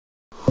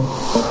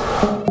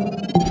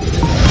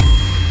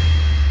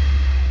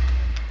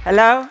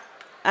Hello.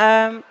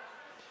 Um,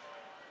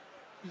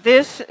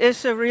 this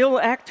is a real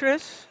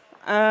actress,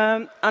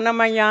 Anna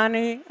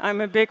Mayani.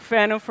 I'm a big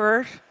fan of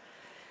hers.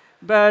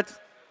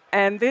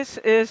 And this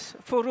is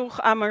Forough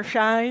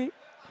Amarshai.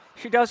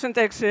 She doesn't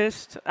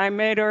exist. I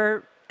made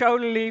her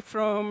totally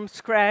from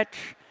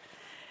scratch.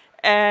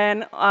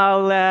 And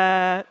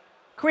I'll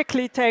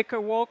quickly take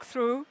a walk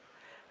through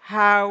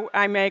how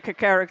I make a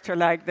character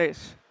like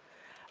this.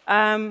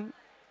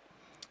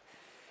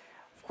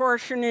 Of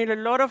course, you need a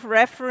lot of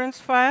reference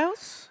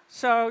files.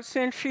 So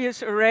since she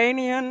is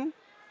Iranian,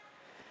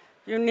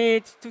 you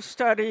need to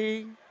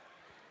study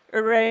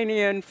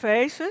Iranian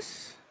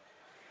faces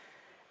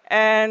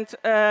and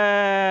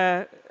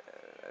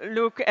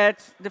look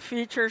at the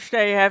features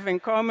they have in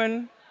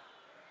common.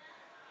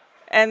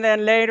 And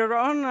then later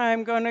on,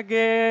 I'm going to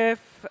give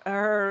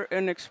her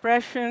an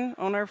expression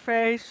on her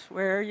face.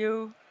 Where are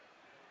you?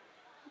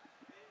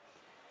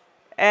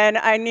 And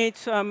I need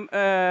some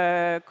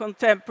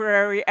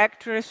contemporary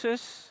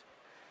actresses.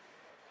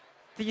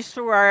 These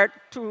two are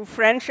two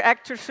French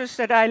actresses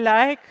that I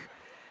like,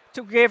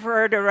 to give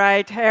her the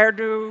right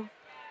hairdo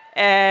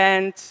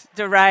and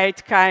the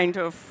right kind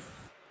of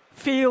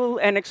feel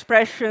and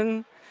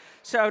expression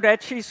so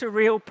that she's a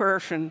real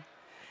person.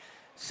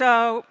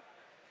 So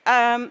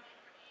I'm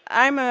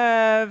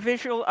a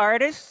visual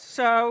artist,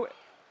 so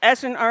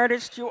as an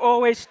artist you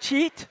always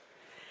cheat.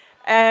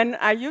 And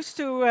I used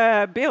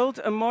to build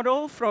a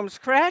model from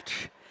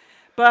scratch,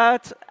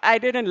 but I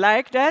didn't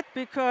like that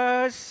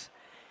because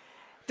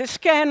the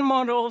scan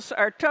models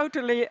are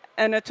totally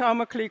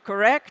anatomically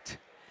correct.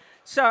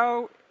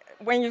 So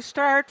when you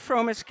start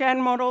from a scan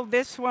model,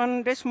 this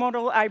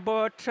model I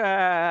bought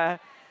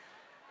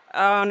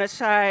on a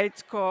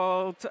site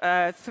called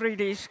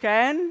 3D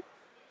Scan.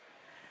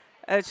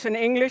 It's an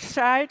English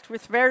site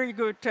with very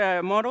good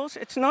models.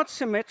 It's not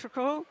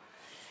symmetrical.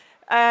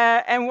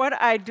 And what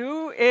I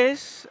do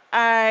is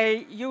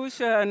I use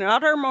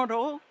another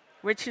model,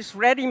 which is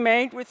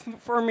ready-made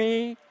for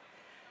me.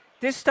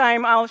 This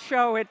time I'll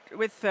show it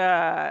with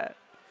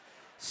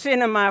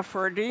Cinema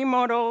 4D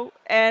model,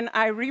 and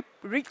I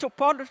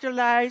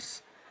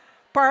retopologize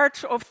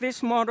parts of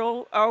this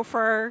model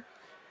over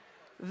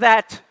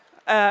that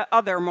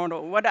other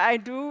model. What I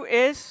do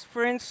is,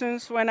 for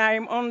instance, when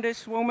I'm on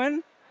this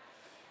woman,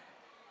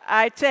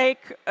 I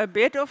take a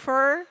bit of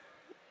her,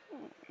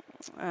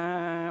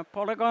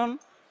 polygon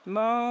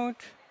mode.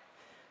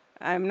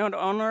 I'm not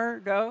on her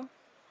though.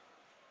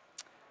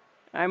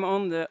 I'm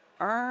on the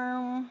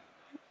arm.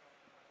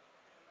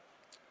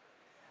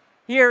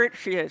 Here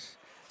she is.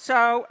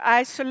 So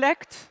I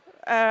select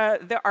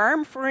the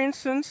arm, for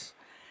instance,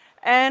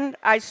 and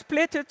I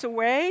split it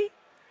away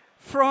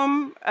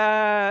from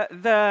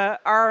the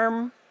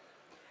arm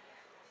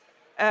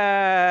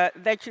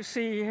that you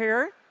see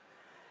here.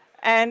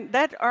 And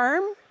that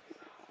arm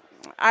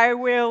I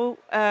will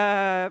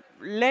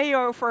lay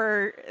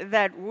over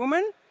that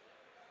woman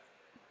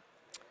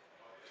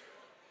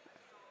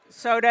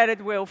so that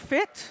it will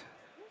fit.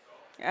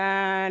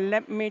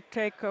 Let me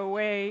take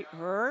away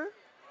her.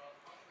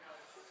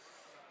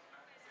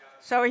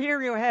 So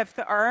here you have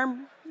the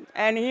arm,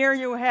 and here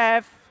you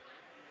have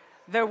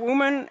the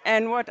woman.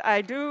 And what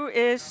I do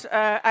is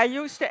I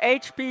use the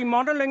HP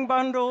modeling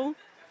bundle,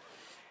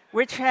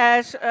 which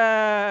has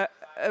a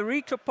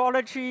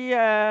retopology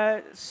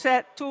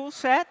tool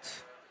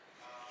set,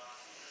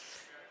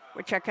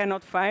 which I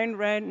cannot find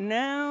right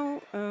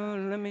now.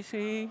 Let me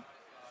see.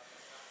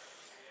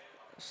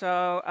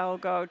 So I'll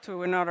go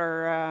to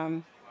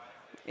another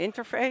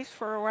interface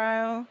for a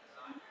while.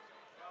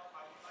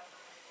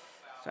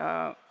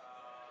 So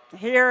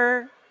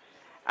here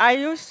I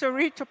use the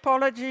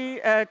retopology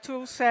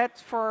tool set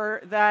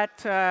for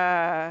that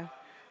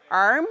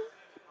arm.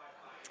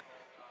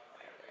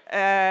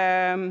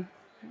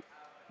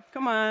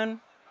 Come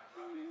on.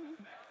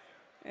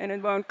 And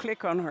it won't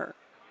click on her.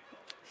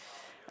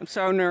 I'm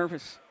so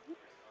nervous.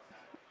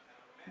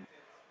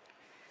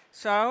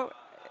 So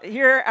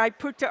here I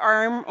put the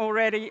arm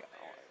already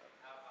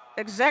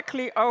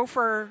exactly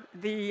over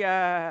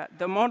the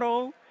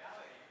model.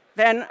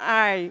 Then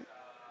I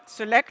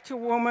select a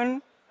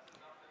woman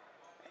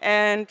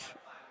and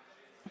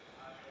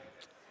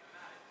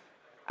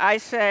I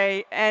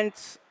say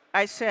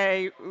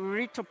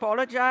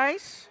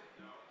retopologize.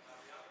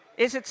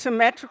 Is it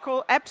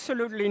symmetrical?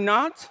 Absolutely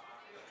not.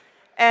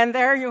 And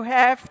there you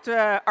have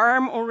the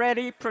arm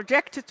already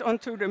projected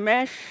onto the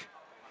mesh.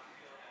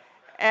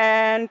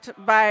 And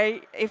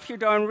if you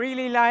don't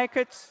really like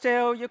it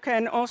still, you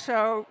can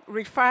also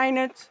refine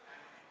it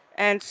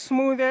and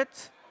smooth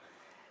it.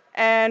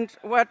 And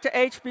what the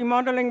HP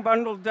modeling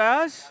bundle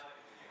does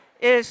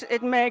is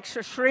it makes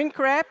a shrink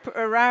wrap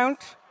around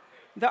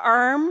the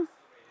arm.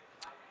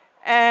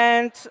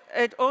 And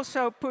it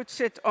also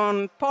puts it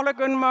on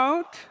polygon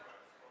mode,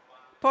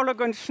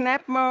 polygon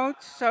snap mode,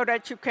 so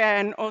that you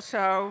can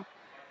also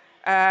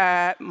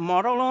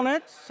model on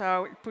it.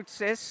 So it puts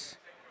this,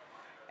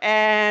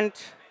 and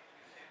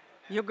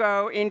you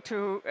go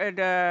into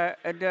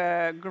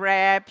the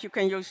grab. You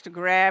can use the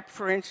grab,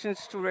 for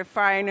instance, to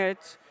refine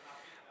it,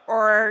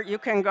 Or you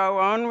can go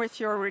on with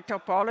your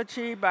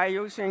retopology by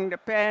using the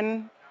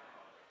pen.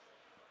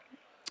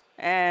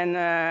 And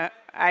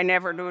I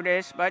never do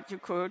this, but you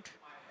could,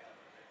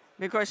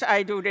 because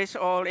I do this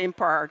all in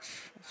parts.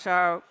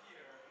 So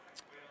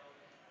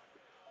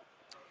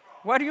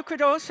what you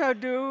could also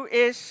do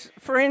is,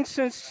 for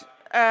instance,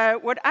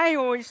 what I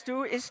always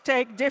do is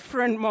take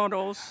different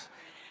models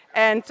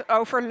and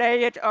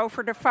overlay it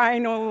over the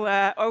final,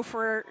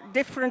 over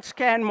different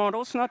scan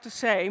models, not the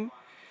same,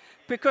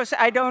 because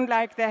I don't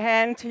like the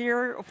hand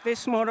here of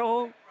this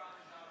model.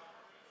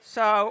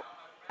 So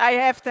I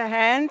have the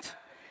hand,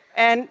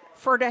 and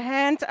for the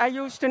hand I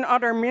used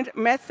another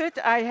method.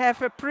 I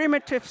have a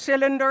primitive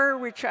cylinder,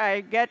 which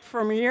I get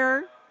from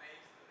here.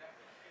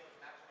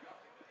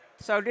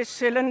 So this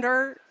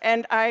cylinder,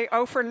 and I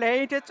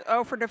overlaid it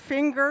over the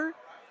finger.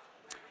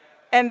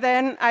 And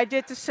then I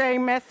did the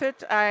same method.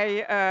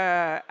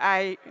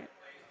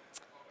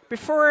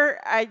 Before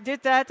I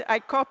did that, I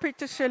copied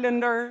the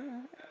cylinder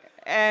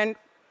and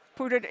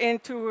put it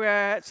into,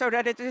 so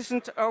that it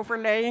isn't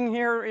overlaying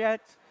here yet.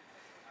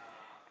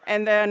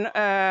 And then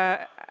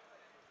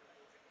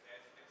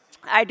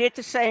I did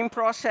the same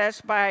process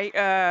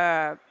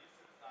by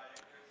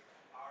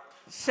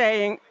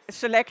selecting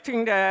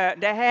the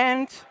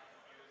hand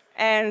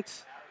and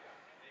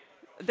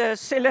the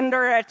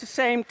cylinder at the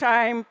same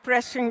time,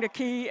 pressing the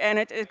key, and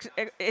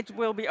it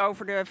will be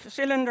over the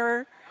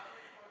cylinder.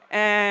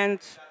 And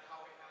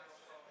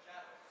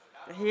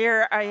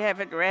here I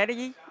have it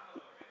ready.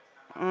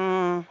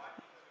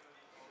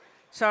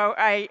 So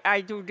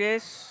I do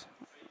this,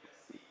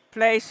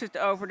 place it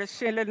over the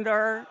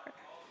cylinder.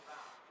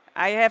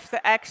 I have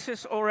the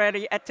axis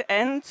already at the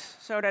end,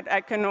 so that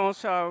I can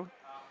also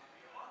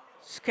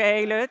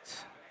scale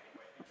it,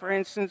 for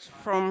instance,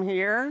 from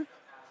here,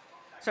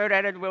 so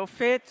that it will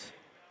fit.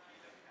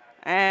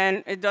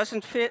 And it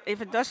doesn't fit.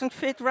 If it doesn't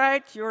fit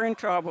right, you're in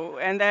trouble.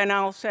 And then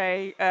I'll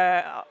say,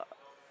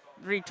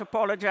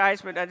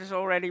 retopologize, but that has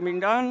already been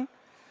done.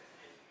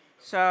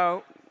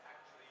 So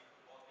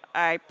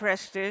I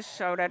press this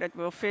so that it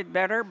will fit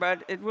better,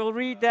 but it will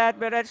read that,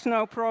 but that's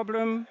no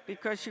problem,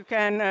 because you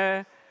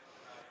can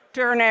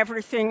turn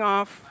everything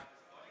off.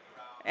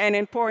 And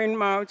in point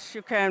modes,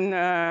 you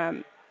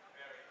can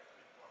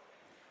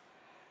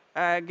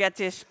get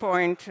this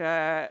point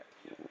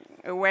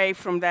away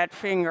from that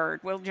finger.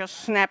 It will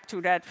just snap to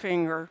that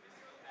finger.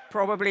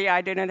 Probably I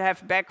didn't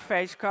have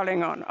backface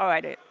culling on. Oh, I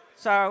did.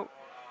 So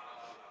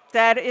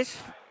that is,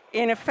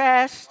 in a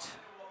fast,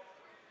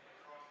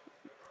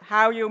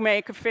 how you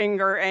make a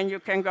finger, and you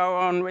can go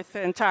on with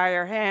the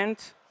entire hand.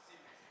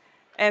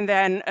 And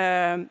then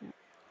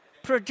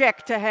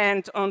project the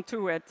hand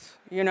onto it,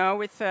 you know,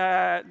 with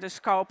the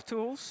sculpt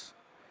tools.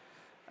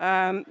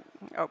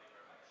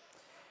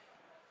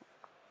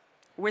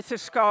 With the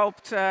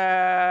sculpt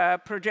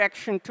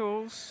projection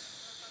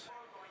tools.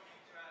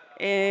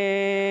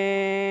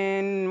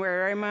 In,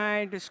 where am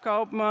I? The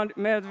sculpt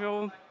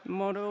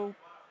model.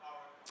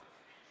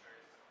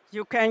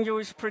 You can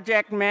use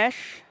project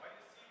mesh.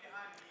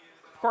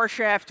 Of course,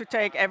 you have to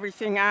take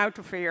everything out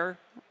of here.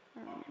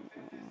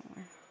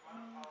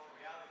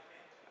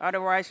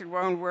 Otherwise, it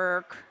won't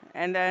work.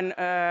 And then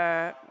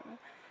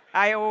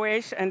I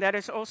always, and that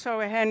is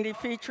also a handy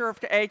feature of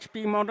the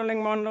HP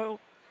modeling model,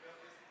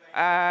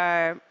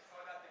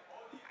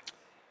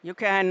 you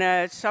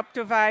can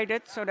subdivide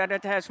it so that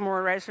it has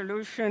more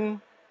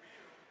resolution.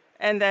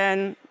 And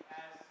then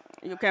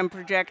you can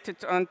project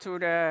it onto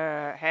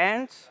the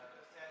hand.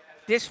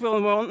 This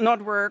will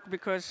not work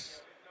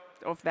because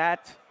of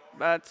that,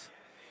 but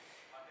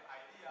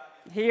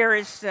here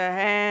is the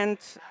hand,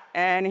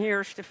 and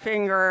here's the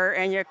finger,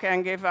 and you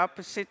can give up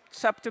a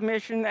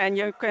subdivision, and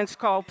you can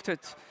sculpt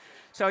it.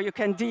 So you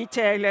can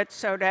detail it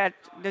so that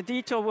the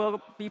detail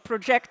will be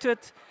projected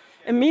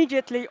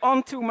immediately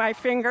onto my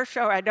finger,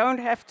 so I don't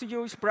have to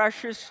use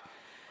brushes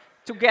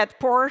to get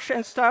pores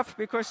and stuff,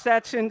 because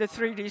that's in the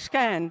 3D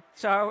scan.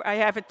 So I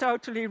have a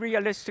totally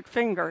realistic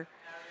finger.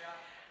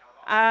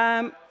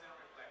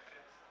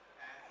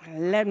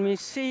 Let me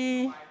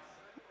see.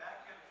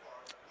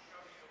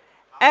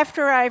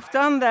 After I've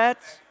done that,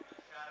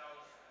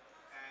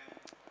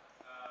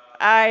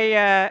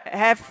 I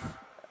have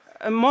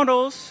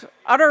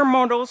other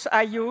models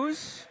I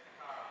use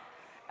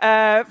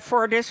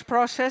for this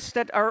process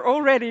that are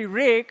already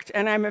rigged,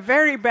 and I'm a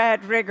very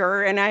bad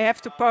rigger, and I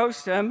have to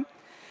post them.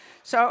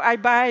 So I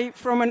buy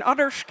from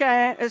another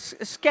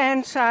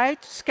scan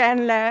site,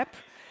 Scan Lab,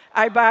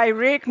 I buy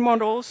rigged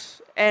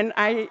models, and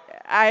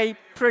I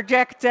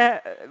project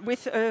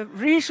with a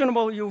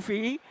reasonable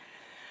UV.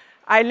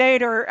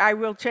 I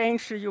will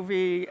change the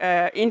UV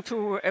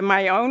into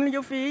my own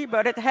UV,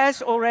 but it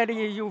has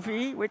already a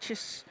UV, which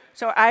is,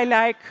 so I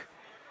like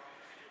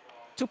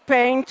to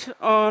paint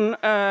on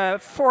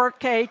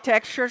 4K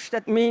textures.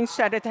 That means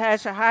that it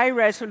has a high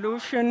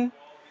resolution,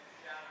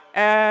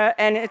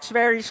 and it's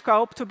very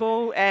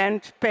sculptable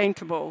and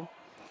paintable.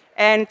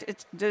 And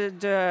it's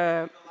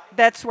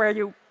that's where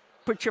you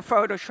put your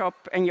Photoshop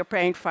and your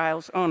paint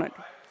files on it.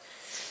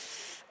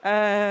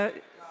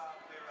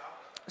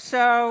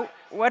 So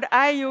what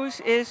I use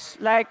is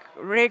like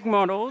rig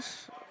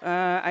models.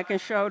 I can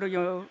show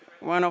you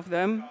one of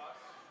them.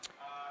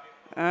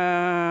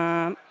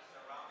 And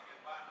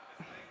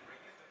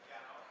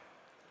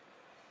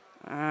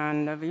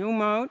the view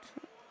mode.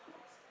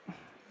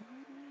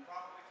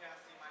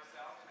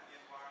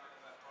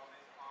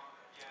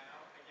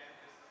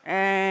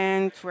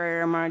 And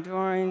where are my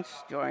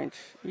joints? Joints.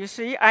 You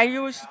see, I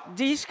use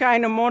these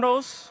kind of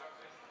models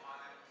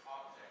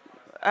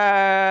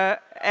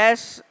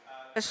as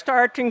a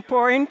starting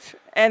point,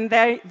 and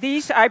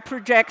these I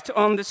project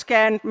on the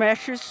scanned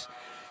meshes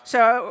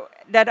so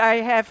that I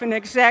have an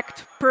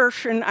exact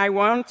person I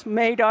want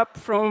made up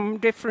from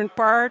different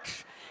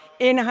parts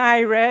in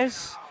high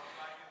res,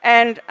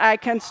 and I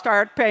can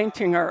start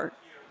painting her.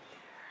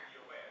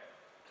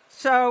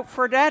 So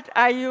for that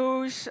I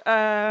use,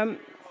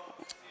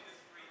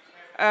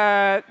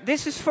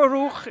 this is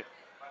Farouk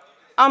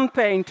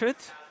unpainted,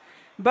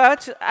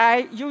 but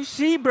I use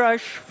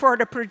zBrush for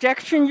the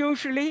projection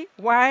usually.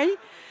 Why?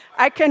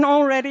 I can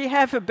already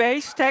have a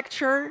base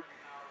texture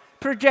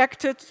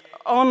projected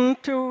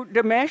onto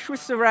the mesh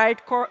with the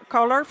right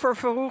color. For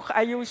Farouk,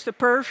 I use the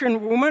Persian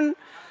woman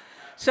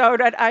so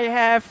that I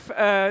have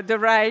the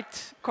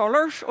right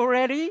colors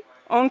already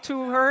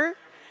onto her.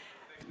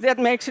 That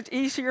makes it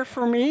easier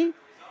for me.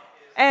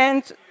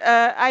 And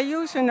I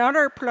use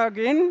another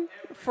plugin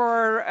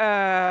for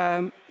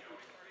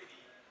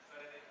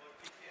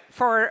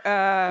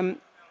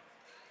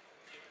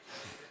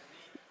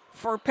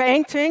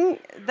painting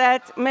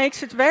that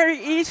makes it very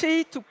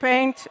easy to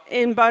paint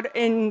in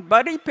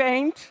body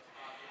paint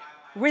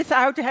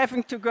without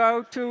having to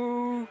go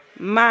to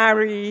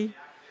Mari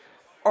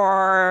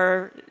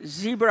or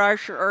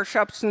zBrush or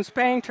Substance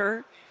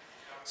Painter.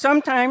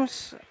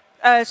 Sometimes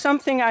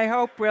something I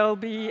hope will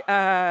be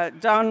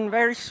done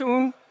very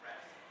soon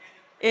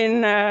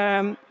in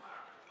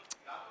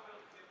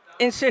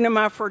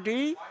Cinema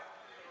 4D.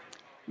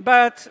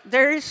 But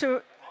there is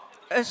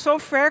a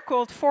software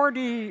called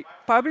 4D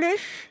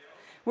Publish,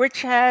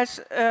 which has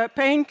a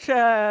paint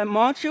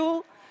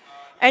module,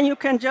 and you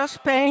can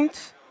just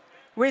paint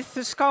with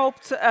the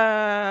sculpt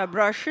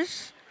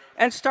brushes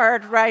and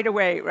start right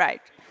away,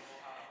 right?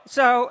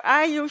 So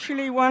I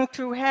usually want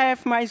to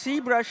have my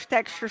zBrush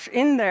textures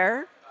in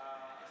there,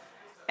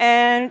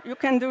 and you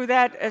can do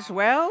that as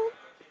well.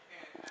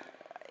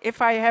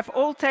 If I have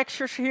all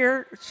textures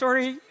here,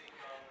 sorry,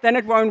 then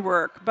it won't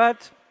work.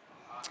 But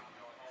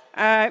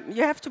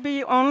you have to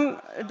be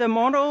on the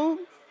model,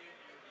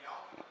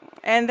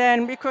 and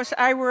then because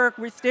I work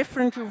with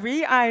different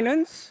UV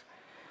islands,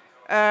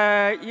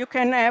 you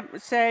can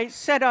say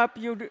set up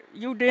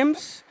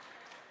UDIMs.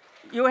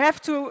 You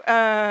have to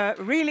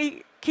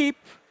really keep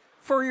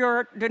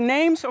for the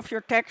names of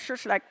your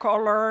textures like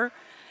color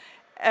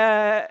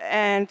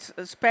and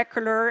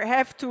specular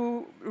have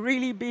to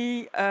really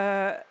be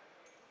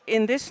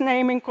in this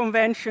naming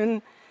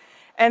convention,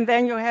 and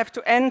then you have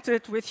to end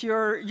it with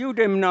your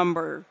UDIM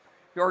number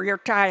or your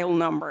tile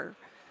number.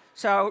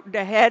 So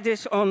the head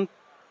is on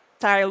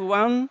tile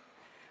 1,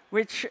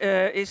 which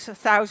is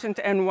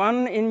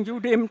 1001 in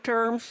UDIM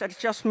terms. That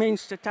just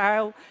means the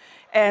tile.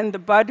 And the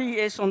body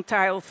is on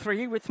tile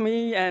 3 with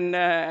me, and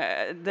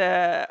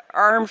the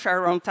arms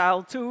are on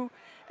tile 2,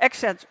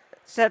 etc.,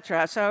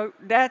 etc. So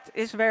that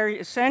is very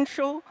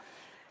essential.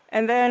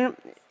 And then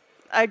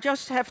I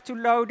just have to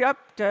load up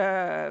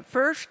the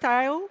first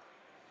tile.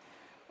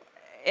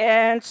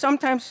 And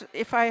sometimes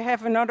if I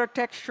have another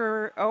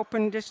texture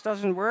open, this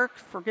doesn't work,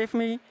 forgive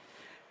me.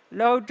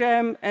 Load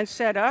them and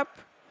set up.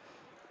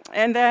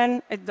 And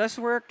then it does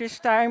work this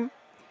time.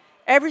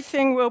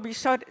 Everything will be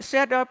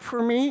set up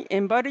for me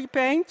in body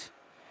paint.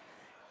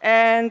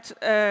 And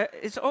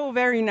it's all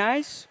very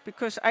nice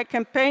because I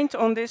can paint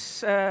on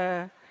this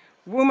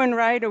woman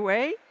right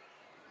away.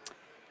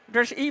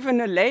 There's even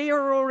a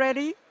layer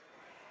already.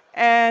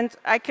 And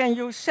I can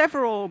use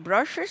several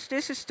brushes.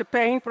 This is the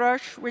paint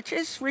brush, which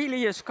is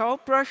really a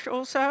sculpt brush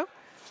also.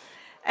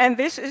 And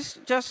this is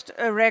just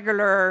a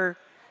regular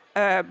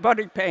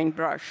body paint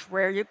brush,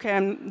 where you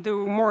can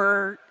do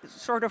more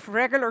sort of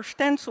regular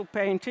stencil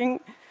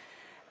painting,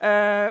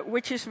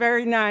 which is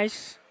very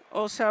nice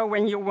also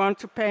when you want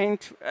to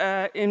paint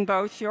in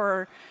both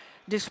your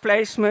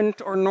displacement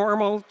or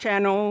normal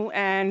channel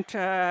and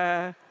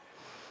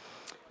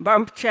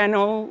bump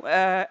channel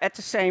at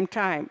the same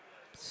time.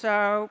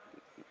 So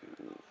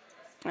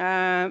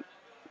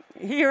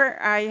here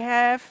I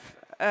have,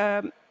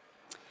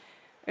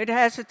 it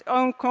has its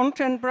own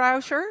content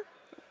browser,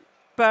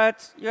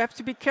 but you have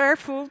to be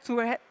careful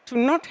to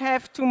not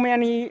have too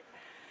many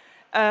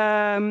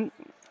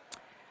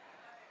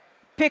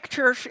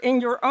pictures in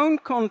your own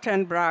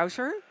content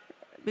browser,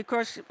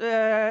 because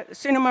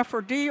Cinema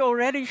 4D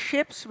already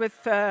ships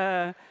with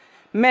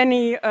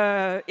many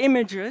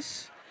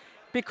images,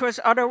 because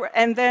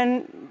and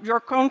then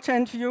your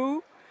content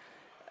view,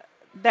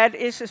 that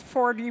is a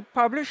 4D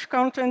published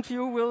content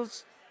view, will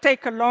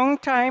take a long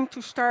time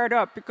to start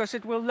up because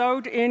it will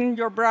load in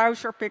your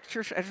browser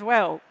pictures as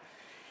well.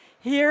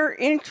 Here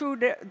into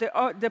the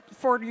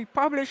 4D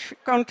published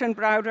content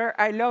browser,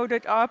 I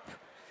loaded up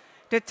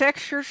the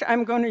textures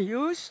I'm going to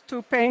use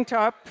to paint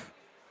up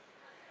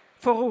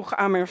Farouk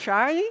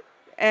Amirshai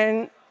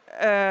and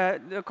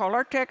the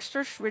color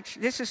textures, which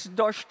this is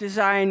Dosh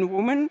Design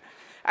Woman.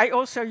 I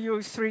also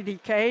use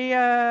 3D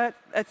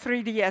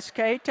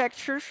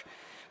textures,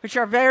 which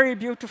are very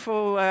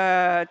beautiful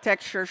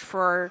textures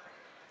for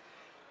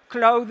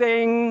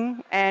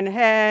clothing and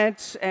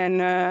heads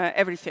and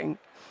everything,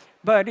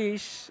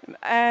 bodies.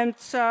 And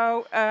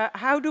so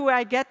how do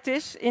I get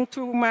this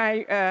into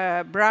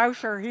my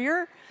browser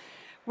here?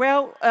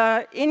 Well,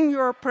 in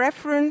your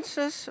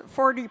preferences,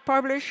 4D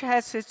Publish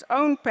has its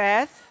own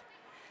path.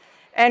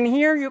 And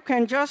here you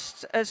can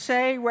just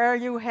say where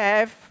you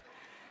have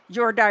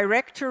your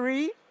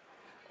directory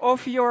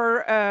of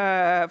your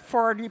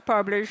 4D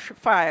Publish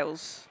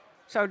files.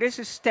 So this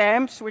is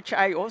stamps, which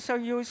I also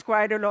use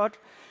quite a lot.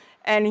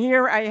 And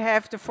here I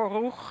have the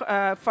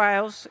Farouk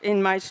files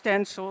in my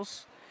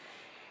stencils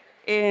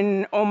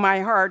on my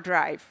hard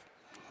drive.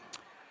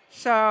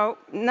 So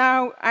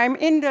now I'm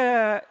in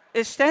the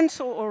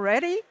stencil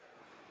already.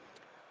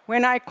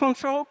 When I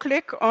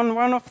control-click on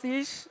one of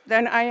these,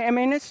 then I am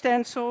in a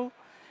stencil.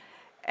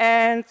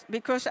 And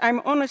because I'm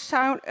on a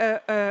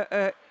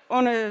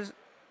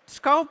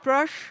sculpt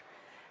brush,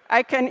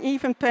 I can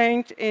even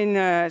paint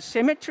in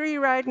symmetry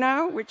right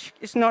now, which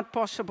is not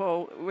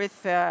possible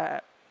with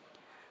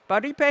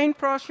body paint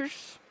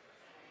process.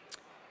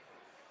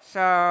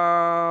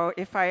 So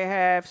if I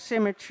have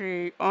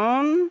symmetry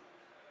on,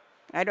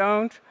 I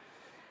don't.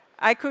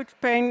 I could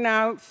paint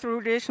now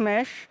through this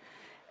mesh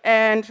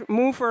and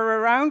move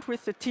her around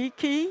with the T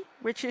key,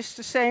 which is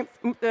the same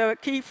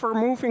key for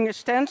moving a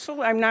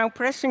stencil. I'm now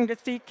pressing the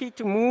T key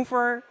to move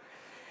her.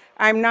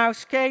 I'm now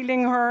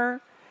scaling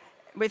her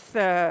with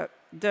the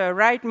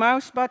right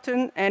mouse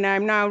button, and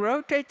I'm now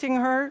rotating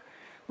her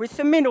with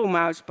the middle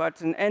mouse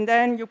button. And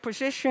then you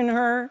position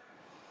her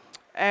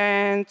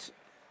and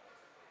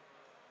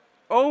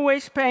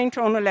always paint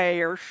on the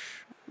layers.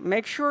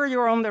 Make sure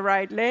you're on the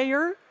right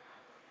layer,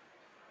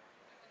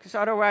 because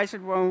otherwise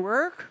it won't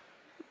work.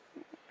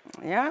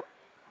 Yeah.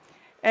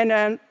 And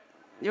then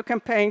you can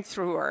paint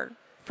through her.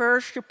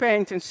 First you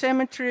paint in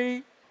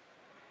symmetry,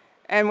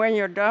 and when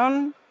you're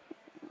done,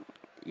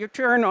 you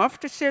turn off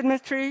the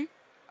symmetry,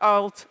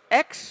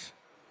 Alt-X,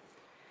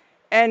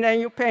 and then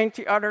you paint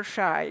the other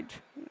side.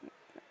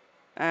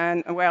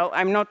 And well,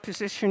 I'm not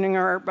positioning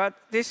her, but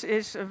this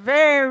is a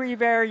very,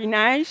 very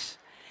nice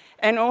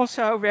and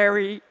also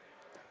very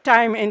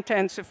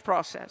time-intensive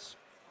process.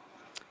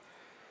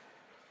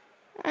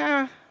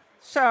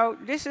 So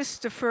this is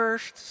the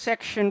first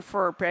section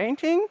for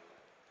painting.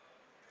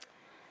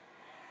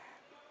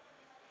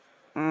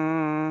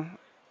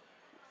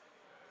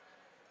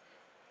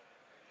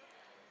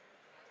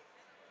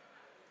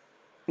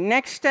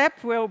 Next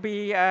step will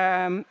be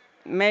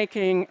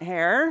making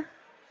hair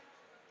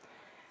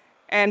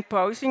and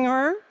posing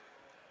her.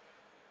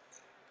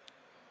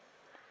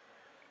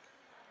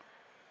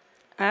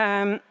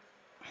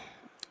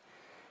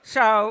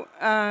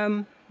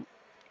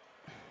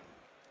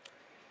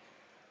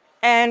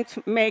 And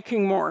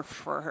making morphs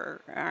for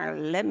her.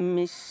 Let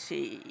me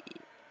see.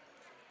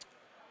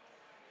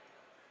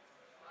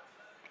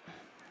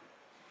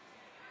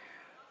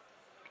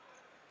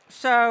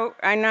 So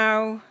I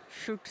now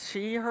should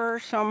see her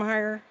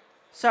somewhere.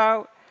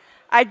 So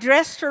I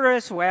dressed her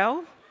as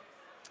well.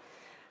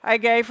 I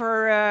gave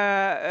her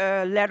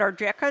a leather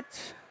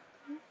jacket.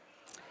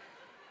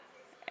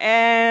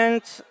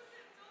 And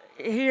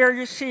here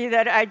you see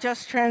that I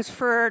just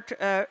transferred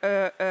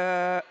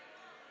a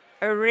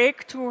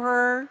rig to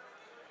her.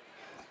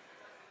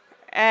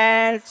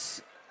 And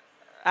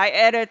I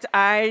added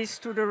eyes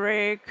to the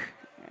rig.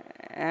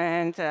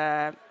 And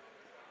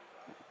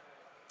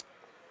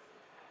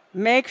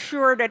make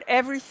sure that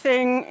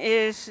everything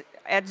is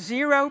at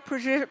 0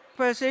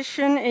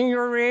 position in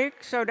your rig,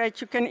 so that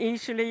you can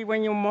easily,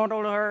 when you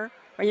model her,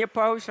 when you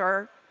pose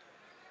her.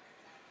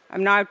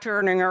 I'm now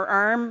turning her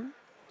arm.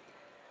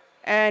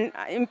 And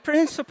in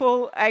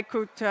principle, I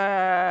could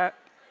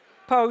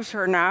pose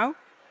her now.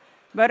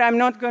 But I'm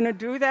not going to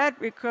do that,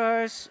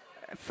 because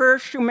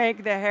first you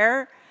make the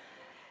hair.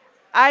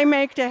 I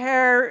make the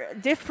hair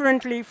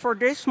differently for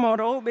this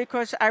model,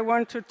 because I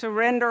wanted to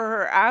render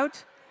her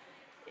out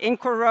in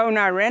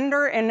Corona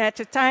Render, and at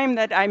the time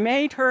that I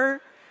made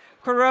her,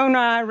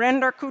 Corona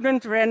Render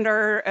couldn't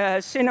render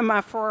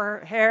Cinema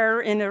for hair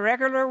in a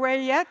regular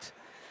way yet.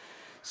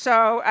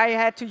 So I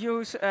had to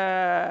use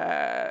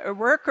a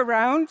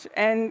workaround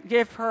and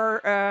give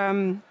her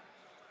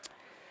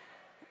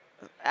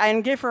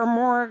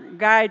more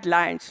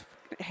guidelines.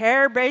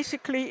 Hair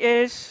basically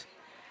is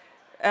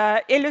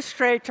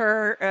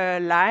Illustrator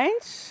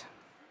lines,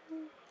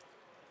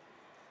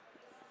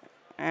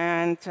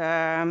 and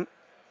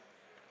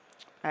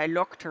I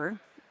locked her.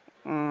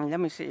 Let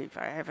me see if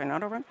I have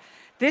another one.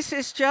 This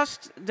is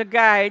just the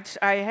guides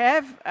I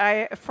have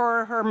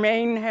for her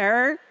main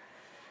hair.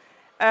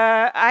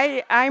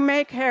 I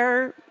make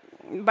hair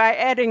by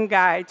adding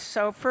guides.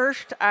 So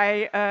first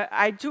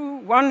I do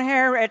one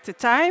hair at a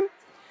time,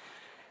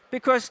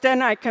 because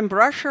then I can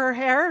brush her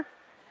hair.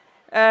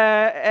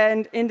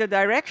 and in the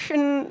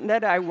direction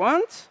that I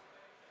want.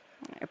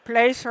 I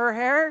place her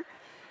hair,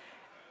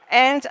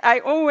 and I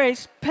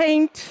always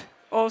paint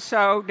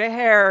also the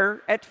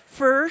hair at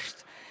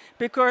first,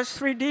 because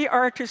 3D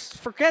artists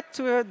forget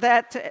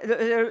that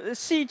the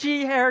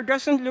CG hair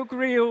doesn't look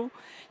real.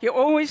 You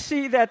always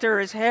see that there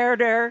is hair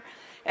there,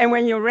 and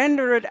when you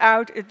render it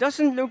out, it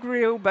doesn't look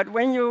real, but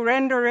when you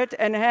render it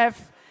and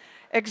have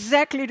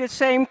exactly the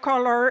same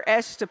color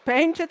as the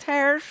painted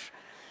hairs,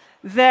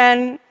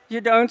 then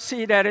you don't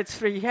see that it's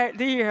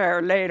 3D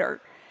hair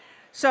later.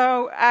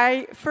 So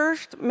I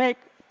first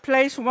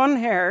place one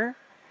hair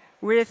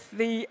with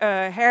the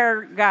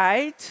hair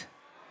guide.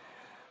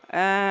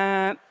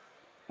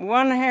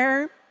 One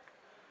hair.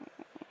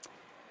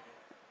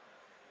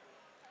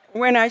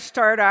 When I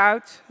start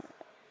out,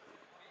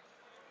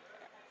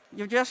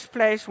 you just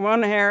place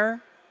one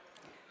hair,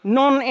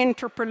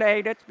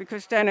 non-interpolated,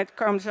 because then it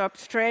comes up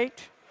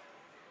straight.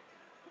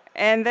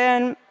 And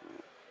then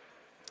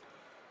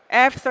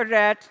after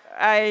that,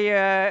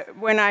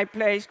 when I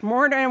placed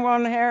more than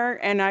one hair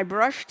and I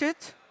brushed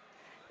it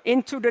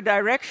into the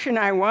direction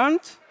I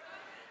want,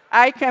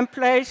 I can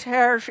place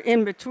hairs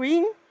in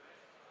between,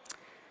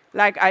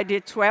 like I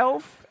did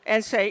 12,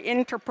 and say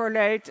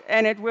interpolate,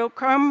 and it will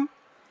come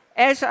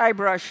as I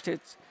brushed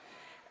it.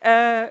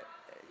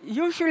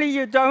 Usually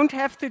you don't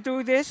have to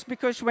do this,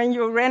 because when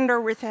you render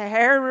with a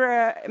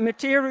hair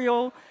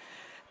material,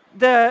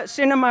 the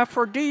Cinema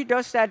 4D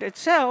does that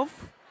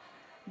itself.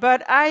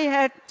 But I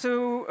had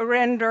to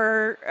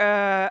render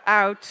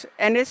out,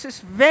 and this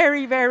is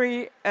very,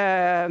 very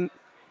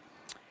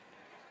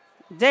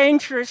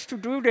dangerous to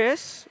do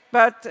this,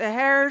 but the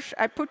hairs,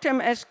 I put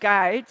them as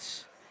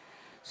guides.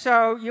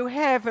 So you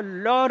have a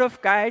lot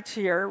of guides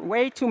here,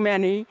 way too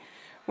many,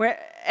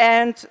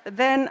 and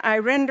then I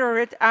render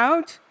it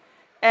out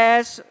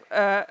as,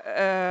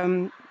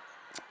 in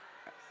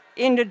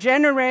the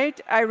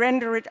generate, I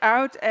render it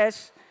out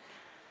as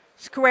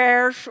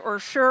squares or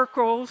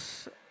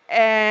circles,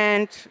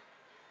 and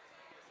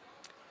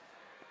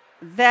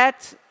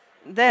that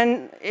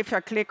then, if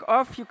I click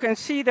off, you can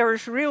see there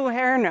is real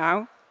hair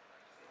now.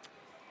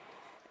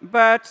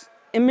 But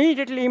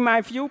immediately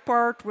my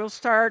viewport will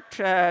start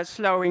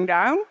slowing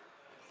down.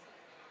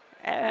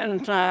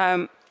 And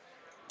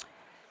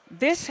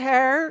this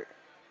hair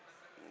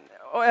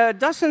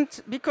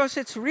doesn't, because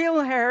it's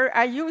real hair,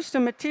 I use the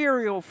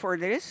material for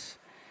this,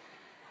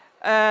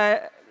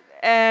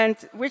 and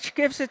which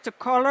gives it the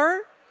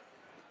color.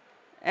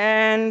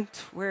 And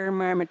where are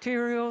my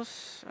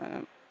materials?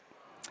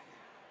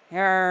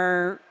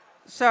 Hair.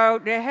 So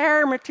the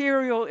hair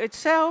material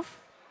itself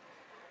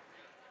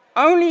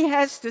only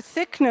has the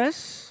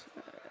thickness,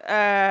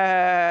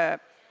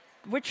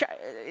 which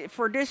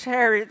for this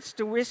hair it's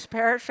the wisp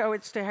hair, so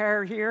it's the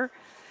hair here.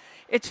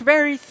 It's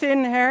very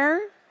thin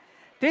hair.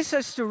 This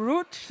is the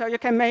root, so you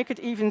can make it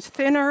even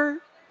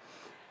thinner.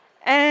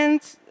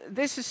 And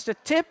this is the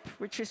tip,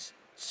 which is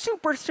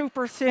super,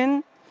 super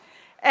thin.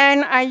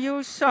 And I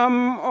use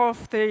some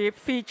of the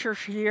features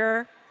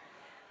here,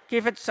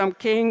 give it some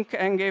kink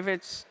and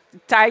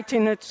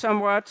tighten it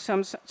somewhat,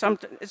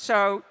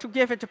 so to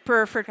give it a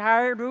perfect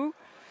hairdo.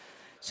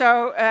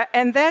 So,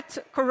 and that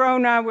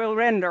Corona will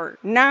render.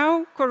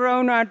 Now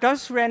Corona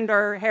does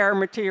render hair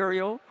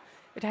material.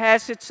 It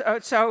has its,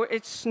 so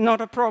it's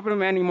not a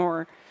problem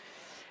anymore.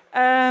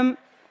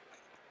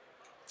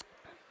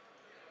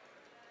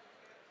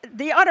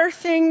 The other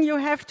thing you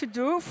have to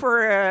do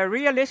for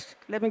realistic,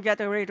 let me get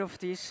rid of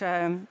these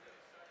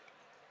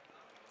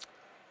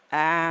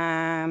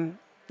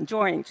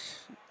joints.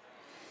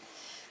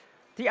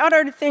 The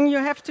other thing you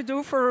have to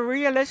do for a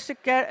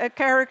realistic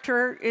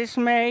character is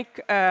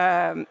make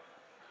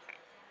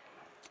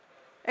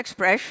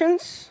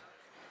expressions.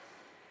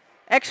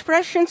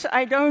 Expressions,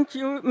 I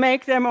don't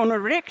make them on a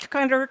rigged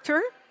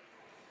character,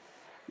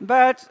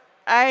 but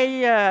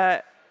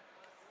I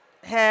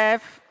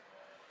have,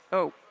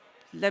 oh,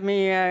 let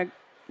me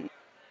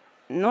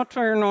not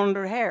turn on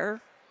the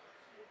hair,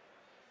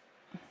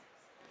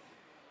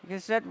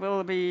 because that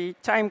will be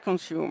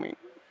time-consuming.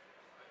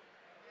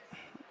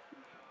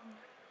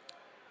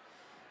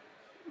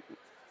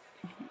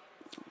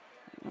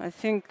 I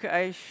think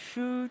I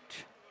should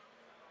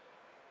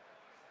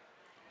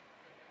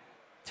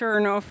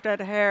turn off that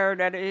hair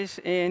that is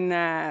in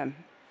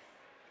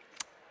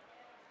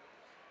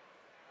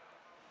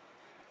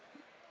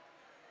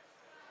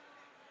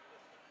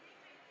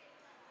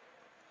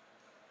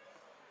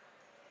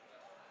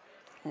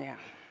yeah.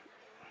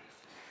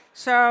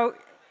 So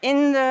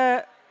in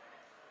the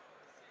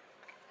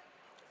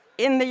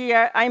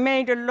I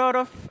made a lot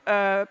of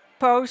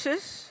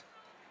poses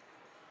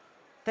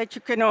that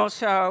you can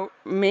also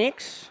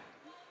mix,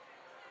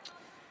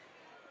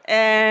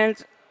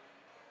 and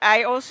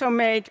I also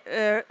made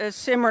a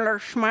similar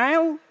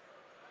smile.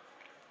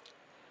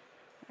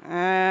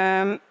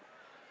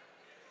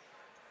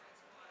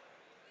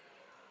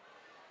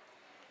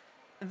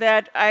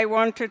 That I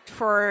wanted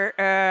for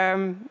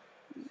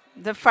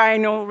the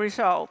final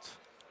result.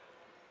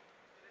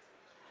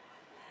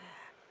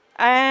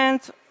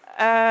 And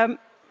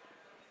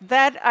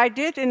that I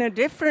did in a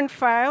different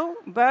file,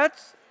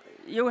 but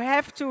you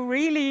have to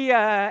really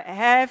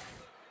have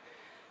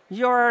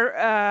your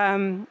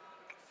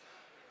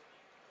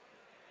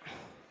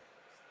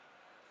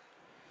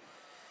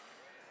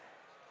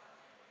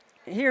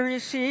here you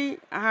see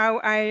how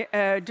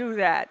I do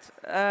that.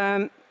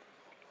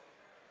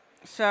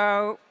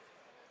 So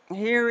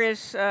here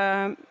is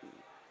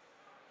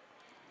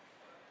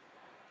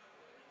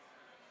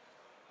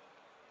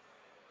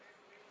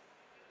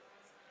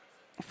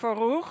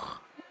Farouk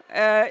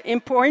in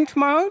point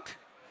mode,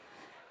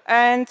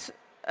 and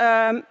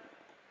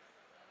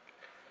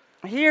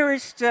here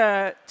is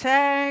the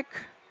tag,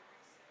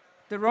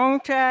 the wrong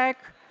tag.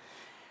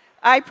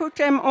 I put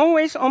them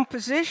always on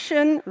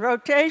position,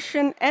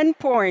 rotation, and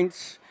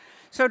points,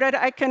 so that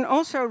I can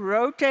also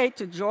rotate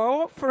the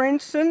jaw, for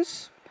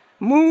instance,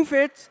 move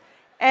it,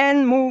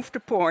 and move the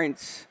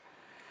points.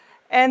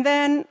 And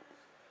then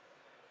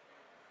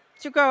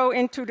to go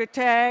into the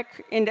tag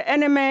in the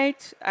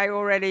animate, I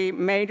already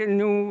made a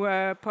new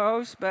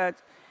pose, but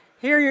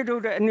here you do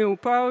the new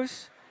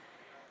pose.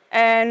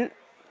 And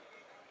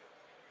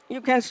you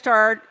can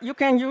start, you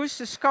can use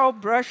the sculpt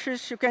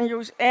brushes, you can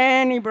use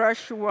any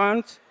brush you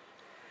want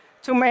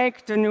to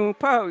make the new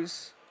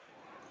pose.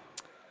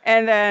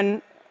 And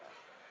then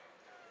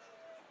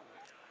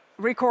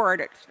record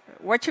it.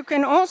 What you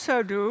can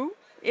also do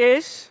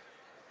is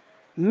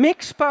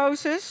mix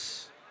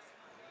poses,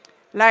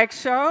 like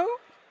so,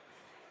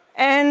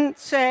 and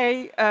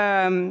say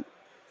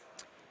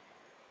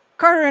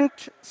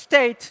current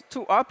state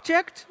to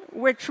object,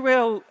 which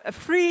will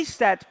freeze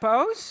that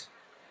pose.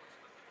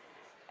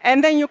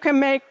 And then you can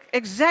make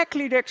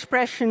exactly the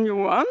expression you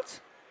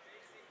want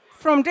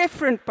from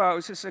different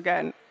poses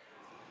again,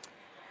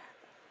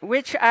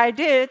 which I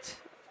did.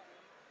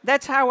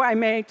 That's how I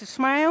made the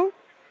smile.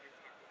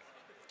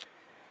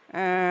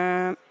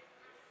 And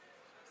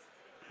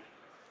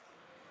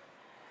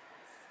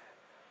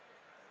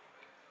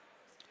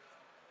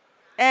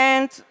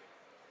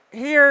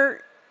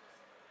here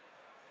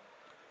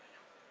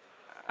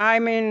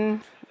I'm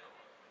in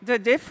the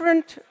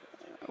different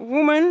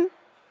woman.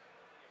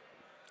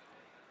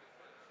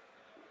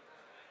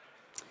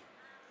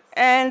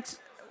 And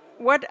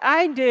what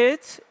I did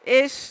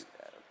is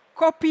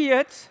copy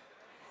it,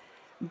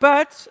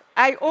 but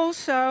I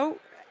also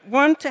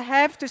want to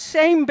have the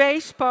same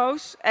base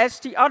pose as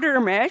the other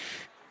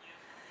mesh.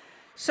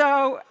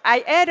 So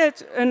I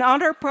added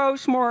another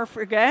pose morph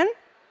again,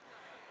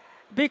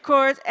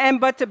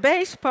 but the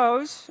base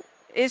pose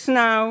is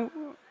now,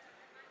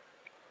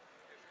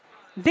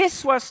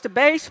 this was the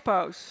base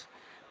pose.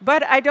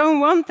 But I don't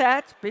want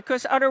that,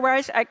 because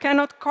otherwise I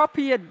cannot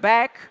copy it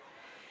back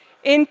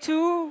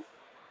into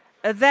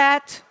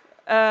that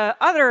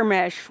other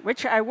mesh,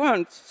 which I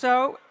want.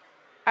 So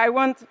I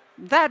want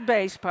that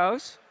base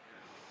pose.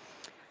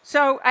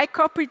 So I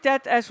copied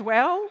that as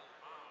well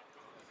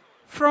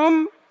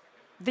from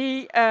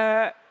the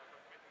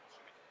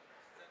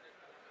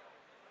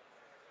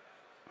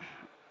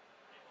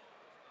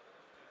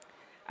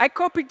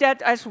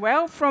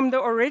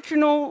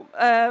original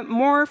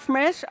morph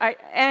mesh.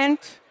 And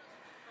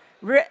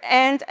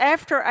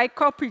after I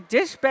copied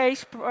this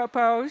base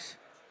pose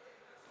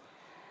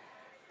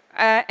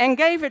and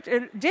gave it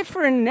a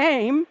different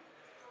name,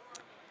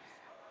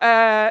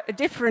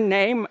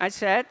 I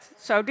said.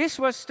 So this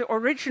was the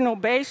original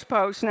base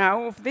pose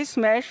now of this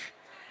mesh.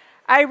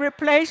 I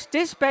replaced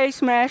this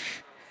base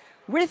mesh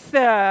with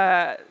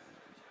the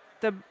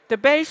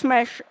base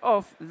mesh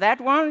of that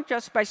one,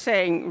 just by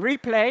saying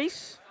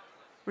replace.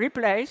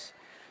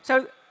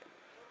 So,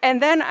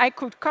 and then I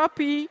could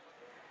copy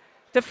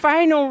the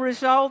final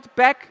result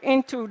back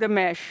into the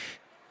mesh.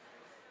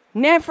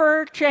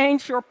 Never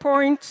change your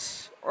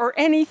points or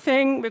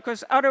anything,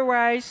 because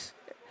otherwise,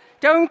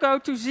 don't go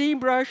to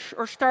ZBrush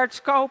or start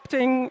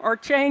sculpting or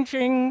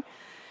changing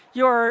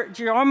your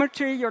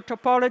geometry, your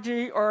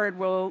topology, or it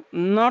will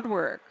not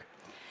work.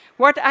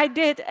 What I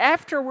did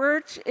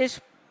afterwards is,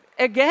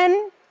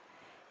 again,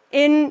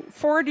 in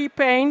 4D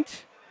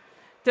Paint,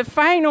 the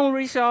final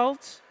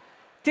result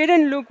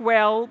didn't look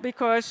well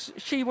because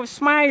she was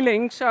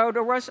smiling, so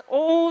there was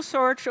all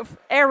sorts of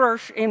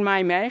errors in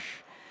my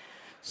mesh.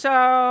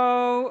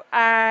 So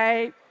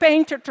I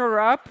painted her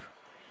up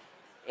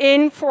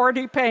in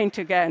 4D Paint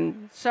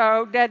again,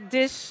 so that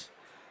this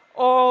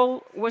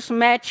all was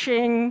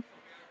matching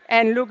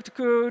and looked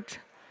good.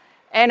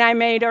 And I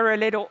made her a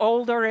little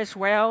older as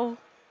well.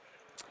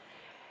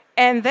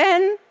 And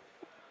then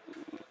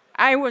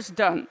I was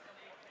done.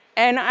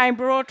 And I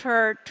brought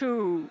her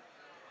to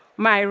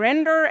my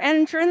render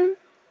engine.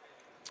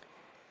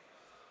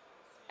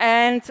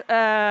 And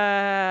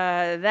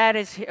that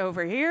is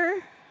over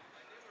here.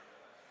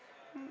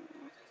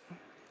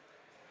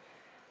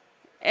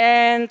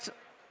 And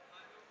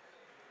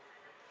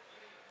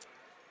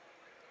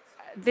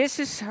this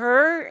is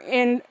her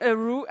in a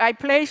room. I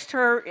placed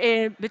her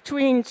in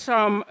between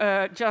some,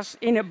 just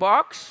in a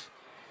box,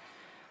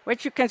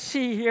 which you can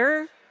see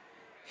here.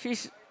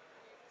 She's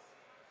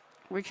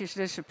which is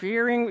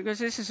disappearing because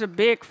this is a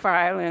big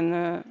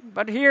file.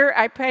 But here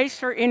I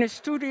paste her in a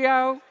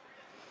studio.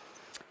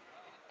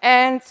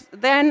 And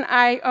then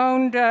I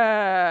owned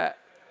a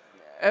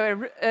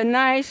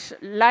nice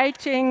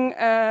lighting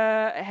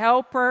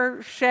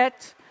helper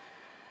set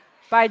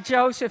by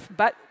Joseph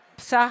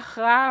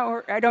Sagra,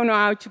 or I don't know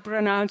how to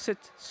pronounce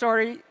it,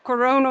 sorry,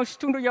 Corona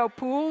Studio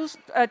Tools.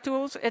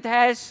 It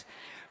has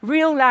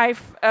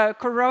real-life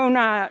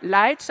Corona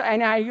lights,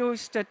 and I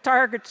used the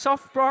Target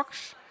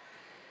softbox,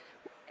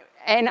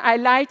 and I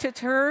lighted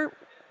her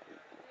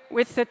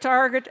with the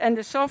Target and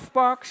the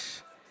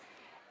softbox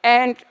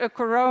and a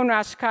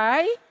Corona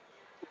sky.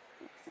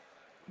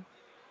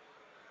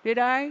 Did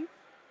I?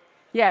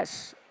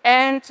 Yes,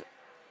 and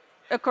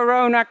a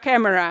Corona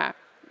camera.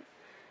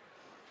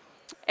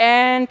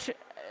 And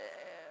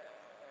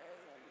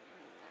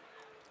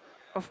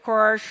of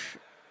course,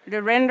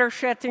 the render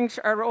settings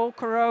are all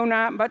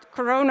Corona, but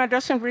Corona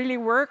doesn't really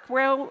work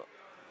well.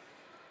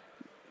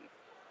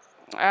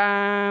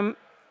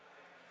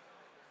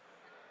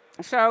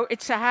 So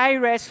it's a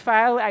high-res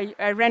file.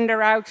 I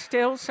render out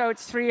still, so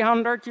it's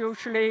 300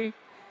 usually.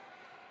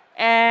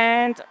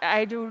 And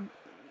I do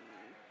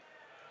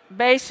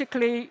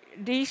basically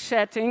these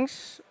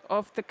settings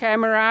of the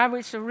camera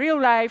with a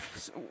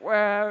real-life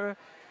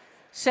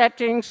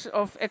settings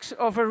of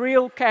a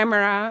real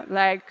camera,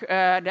 like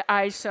the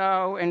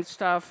ISO and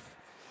stuff.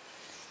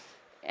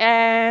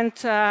 And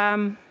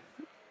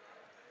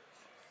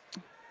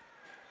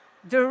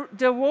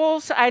the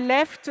walls I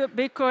left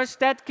because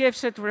that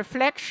gives it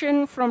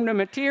reflection from the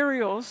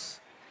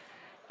materials.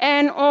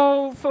 And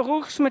all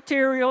Verhoeg's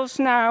materials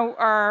now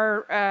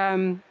are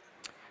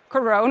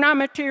Corona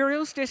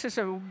materials. This is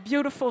a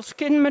beautiful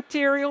skin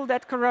material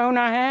that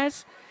Corona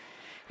has.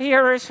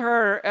 Here is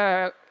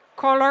her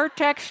color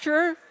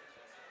texture.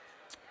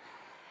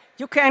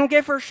 You can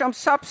give her some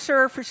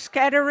subsurface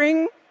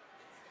scattering,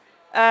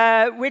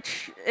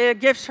 which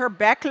gives her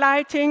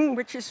backlighting,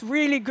 which is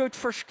really good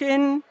for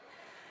skin.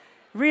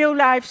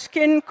 Real-life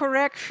skin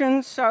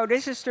correction, so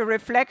this is the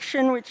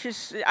reflection, which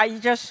is, I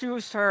just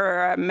used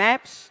her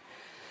maps.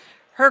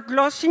 Her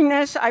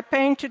glossiness, I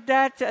painted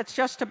that. It's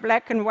just a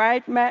black and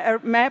white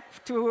map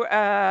to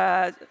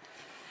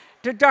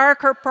the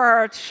darker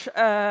parts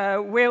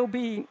will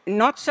be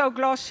not so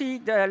glossy.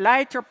 The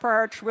lighter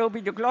parts will be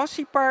the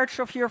glossy parts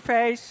of your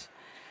face.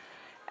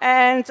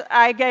 And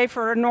I gave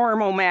her a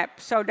normal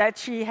map so that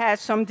she has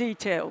some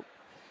detail.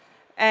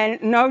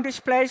 And no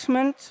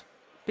displacement,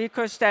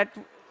 because that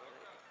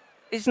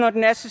is not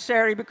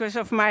necessary because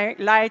of my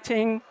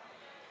lighting.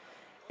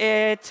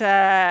 You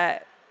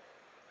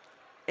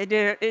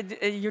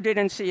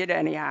didn't see it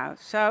anyhow.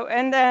 So,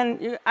 and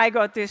then I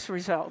got this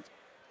result.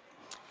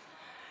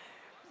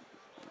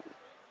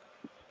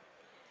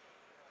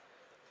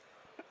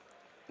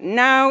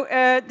 Now,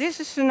 this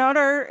is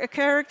another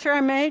character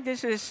I made.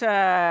 This is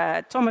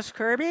Thomas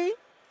Kirby.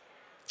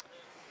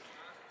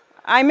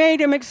 I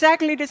made him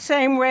exactly the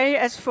same way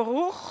as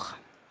Verhoeg.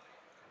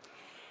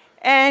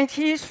 And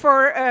he's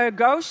for a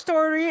ghost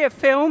story, a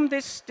film,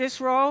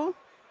 this role.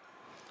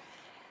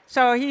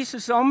 So he's a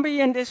zombie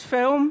in this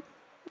film,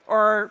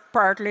 or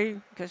partly,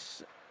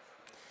 because...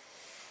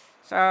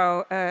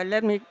 So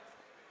let me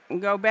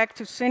go back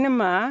to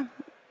cinema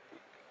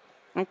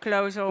and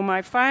close all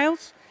my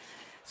files.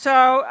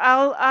 So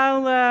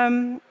I'll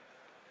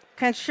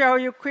can show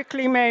you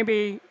quickly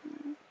maybe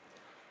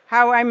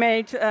how I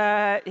made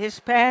his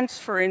pants,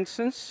 for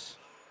instance.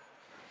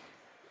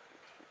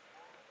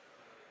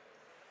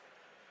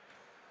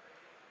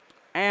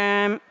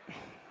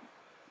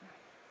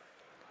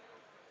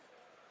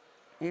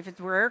 If it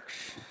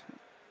works.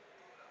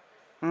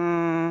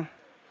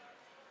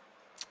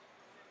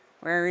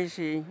 Where is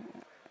he?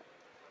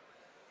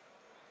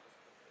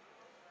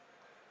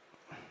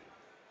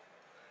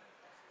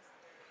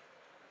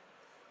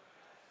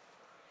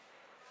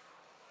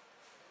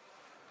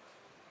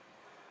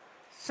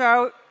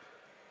 So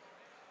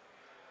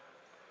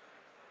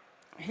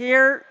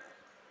here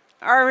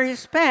are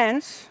his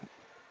pants.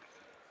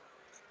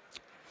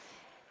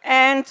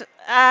 And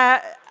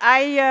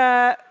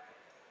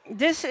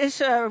this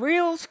is a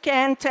real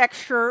scan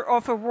texture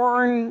of a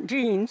worn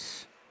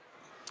jeans.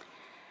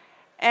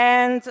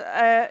 And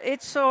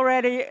it's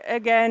already,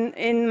 again,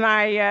 in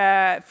my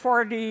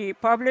 4D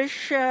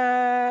publish.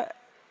 I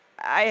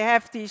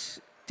have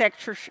these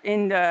textures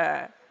in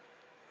the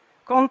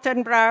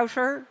content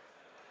browser.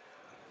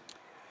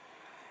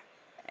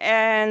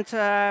 And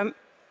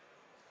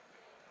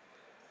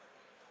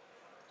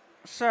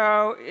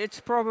so it's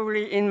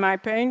probably in my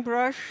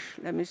paintbrush.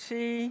 Let me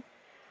see.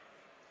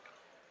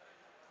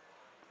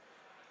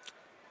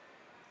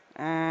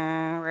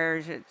 Where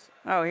is it?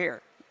 Oh,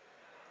 here.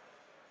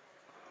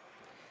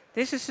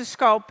 This is a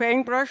skull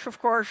paintbrush. Of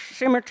course,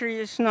 symmetry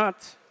is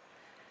not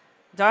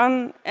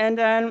done. And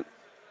then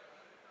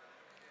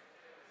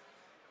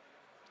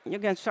you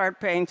can start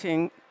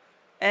painting.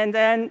 And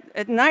then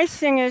a nice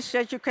thing is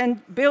that you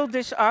can build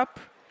this up,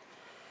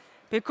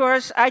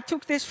 because I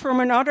took this from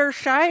another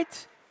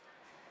site.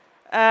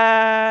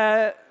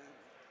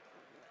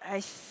 I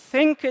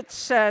think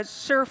it's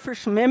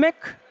surface mimic.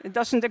 It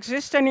doesn't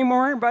exist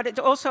anymore, but it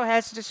also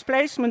has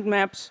displacement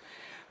maps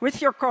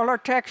with your color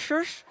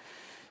textures.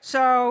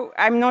 So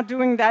I'm not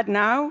doing that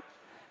now,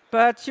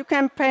 but you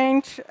can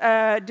paint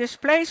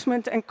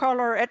displacement and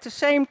color at the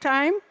same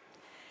time.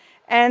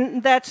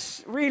 And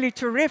that's really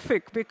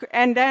terrific.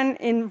 And then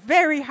in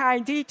very high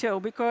detail,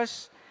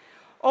 because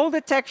all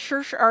the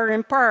textures are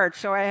in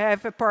parts. So I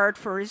have a part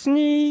for his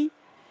knee,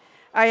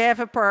 I have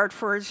a part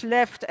for his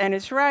left and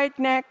his right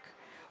neck.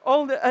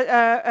 All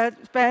the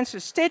bands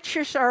of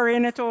stitches are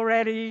in it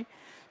already.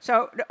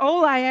 So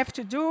all I have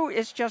to do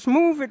is just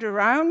move it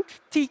around.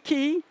 T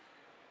key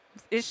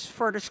is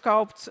for the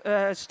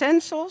sculpt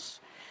stencils.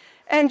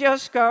 And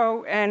just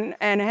go and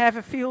have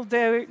a field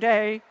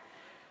day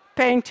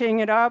painting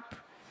it up.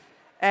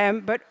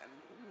 And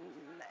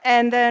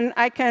then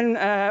I can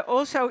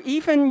also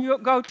even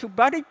go to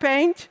body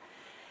paint.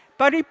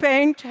 Body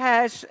paint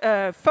has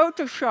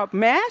Photoshop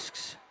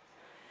masks.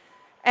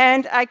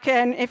 And I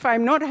can, if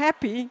I'm not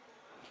happy,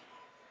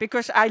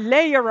 because I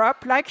layer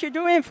up, like you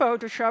do in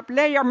Photoshop,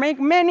 make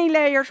many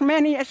layers,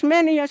 as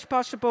many as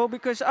possible,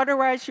 because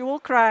otherwise you will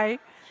cry.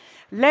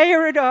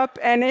 Layer it up,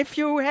 and if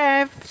you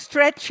have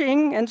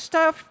stretching and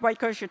stuff,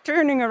 because you're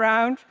turning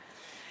around,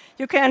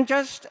 you can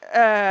just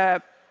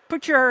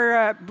put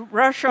your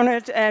brush on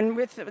it, and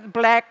with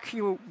black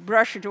you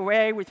brush it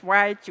away, with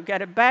white you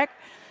get it back.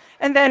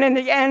 And then in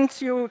the end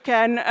you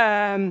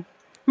can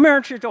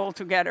merge it all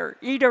together,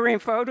 either in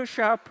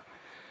Photoshop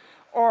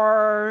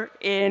or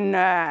in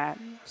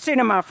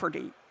Cinema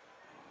 4D,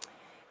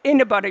 in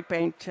the body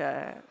paint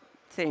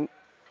thing.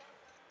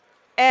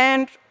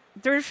 And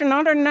there's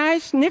another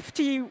nice,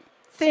 nifty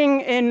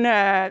thing in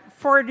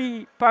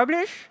 4D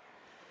Publish,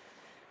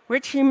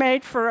 which he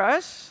made for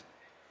us.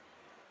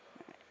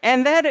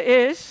 And that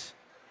is,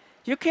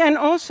 you can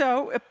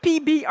also, a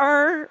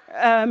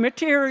PBR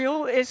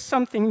material is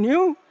something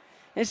new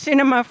in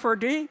Cinema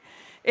 4D.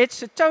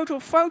 It's a total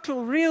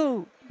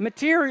photoreal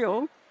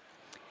material,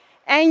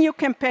 and you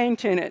can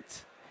paint in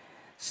it.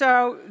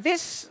 So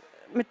this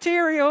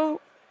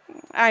material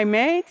I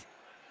made,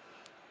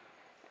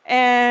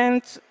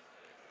 and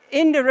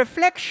in the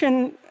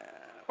reflection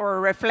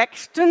or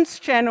reflectance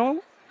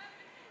channel,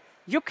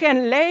 you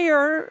can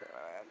layer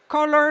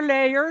color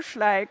layers.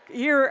 Like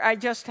here I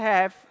just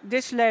have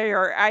this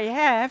layer. I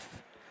have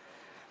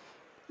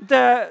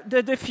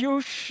the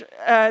diffuse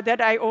that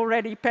I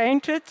already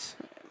painted.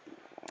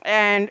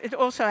 And it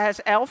also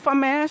has alpha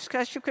mask,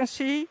 as you can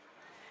see. You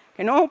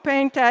can all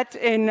paint that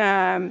in,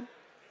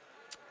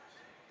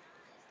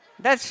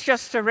 that's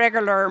just a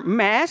regular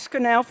mask,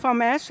 an alpha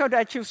mask, so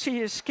that you see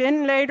his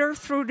skin later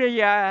through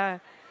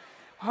the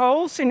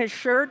holes in his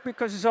shirt,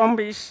 because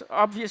zombies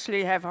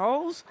obviously have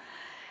holes.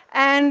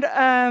 And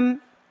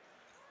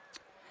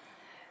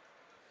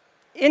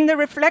in the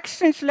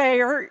reflections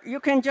layer, you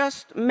can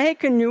just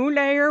make a new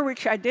layer,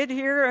 which I did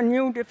here, a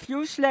new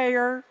diffuse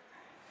layer.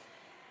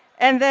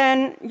 And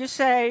then you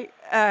say,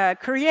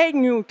 create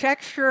new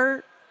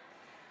texture.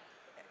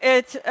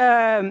 It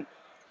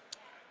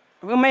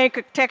will make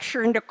a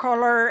texture in the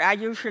color. I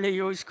usually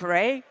use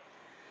gray.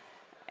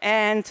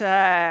 And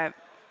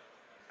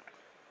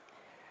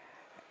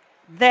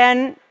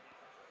then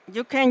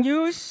you can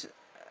use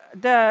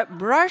the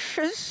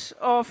brushes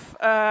of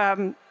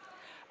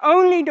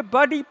only the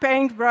body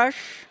paint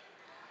brush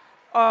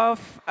of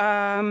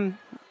 4D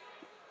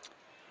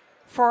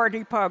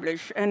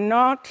Publish, and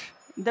not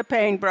the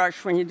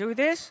paintbrush when you do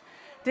this.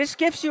 This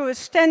gives you a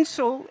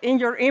stencil in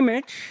your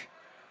image,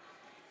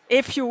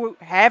 if you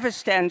have a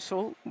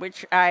stencil,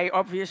 which I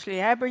obviously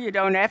have, but you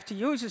don't have to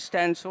use a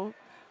stencil,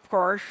 of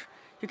course.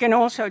 You can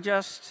also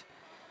just,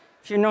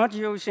 if you're not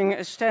using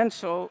a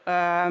stencil,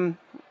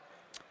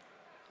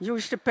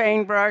 use the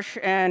paintbrush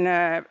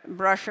and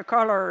brush a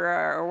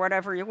color or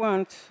whatever you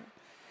want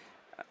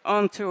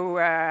onto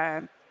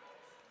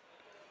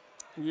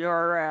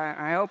your,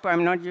 I hope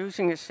I'm not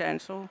using a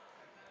stencil.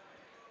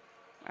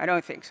 I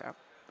don't think so.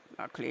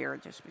 I'll clear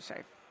it just to be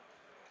safe.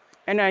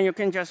 And then you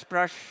can just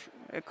brush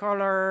a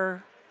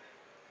color.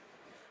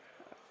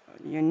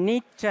 You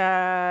need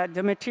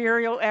the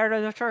material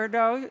editor,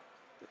 though.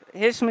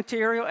 His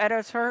material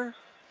editor.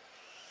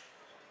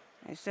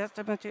 Is that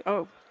the material?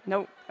 Oh,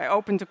 no, I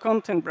opened the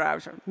content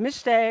browser.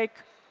 Mistake.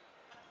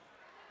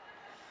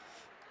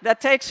 That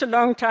takes a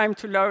long time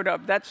to load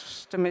up.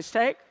 That's the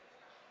mistake.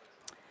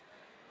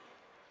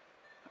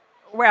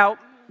 Well,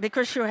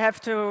 because you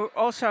have to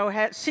also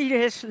see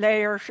his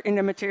layers in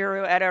the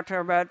material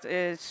editor, but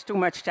it's too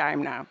much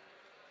time now.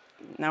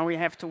 Now we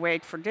have to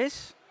wait for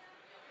this.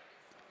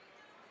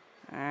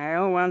 I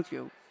don't want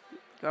you.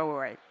 Go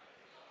away.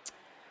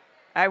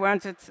 I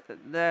wanted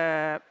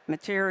the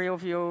material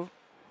view.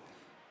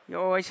 You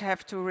always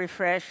have to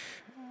refresh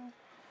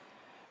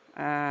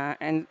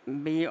and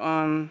be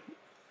on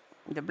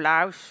the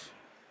blouse.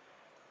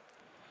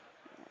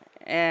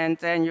 And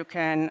then you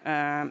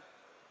can,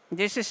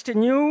 this is the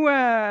new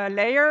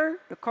layer,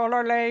 the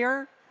color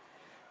layer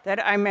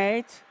that I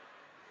made.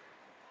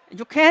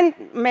 you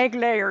can't make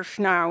layers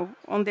now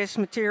on this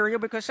material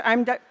because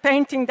I'm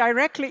painting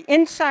directly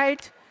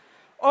inside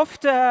of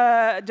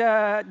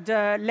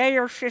the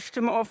layer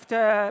system of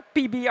the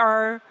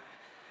PBR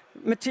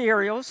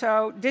material,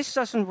 so this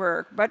doesn't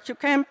work, but you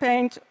can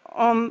paint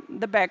on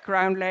the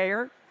background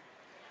layer.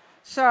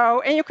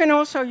 So, and you can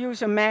also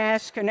use a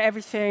mask and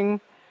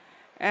everything,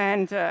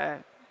 and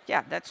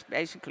yeah, that's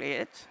basically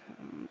it.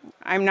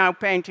 I'm now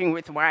painting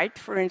with white,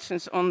 for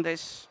instance, on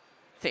this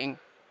thing.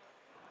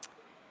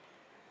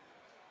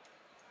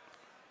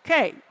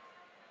 Okay.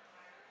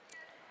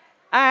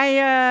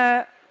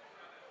 I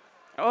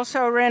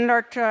also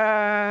rendered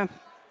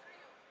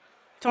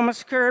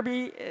Thomas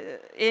Kirby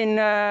in,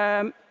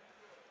 I'm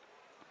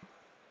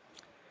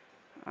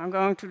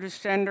going to the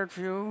standard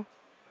view,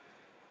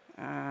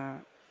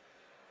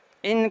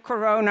 in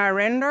Corona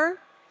Render,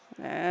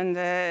 and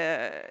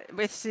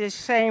with the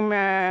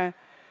same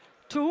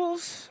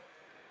tools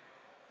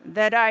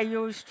that I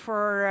used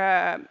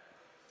for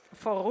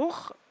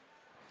Rouge,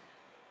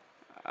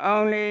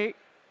 only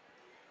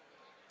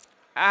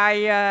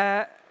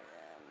I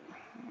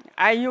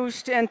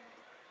used a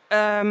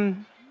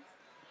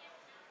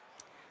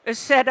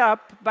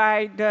setup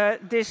by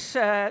this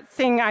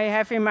thing I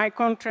have in my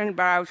content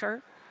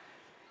browser,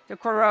 the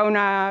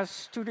Corona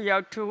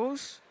Studio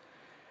tools.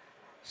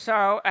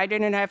 So I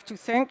didn't have to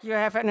think. You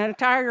have an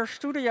entire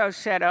studio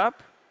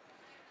setup,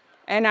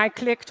 and I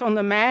clicked on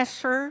the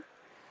master.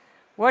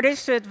 What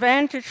is the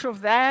advantage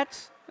of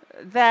that?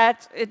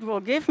 That it will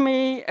give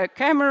me a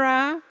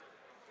camera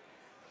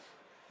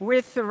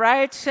with the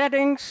right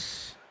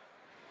settings,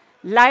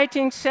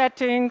 lighting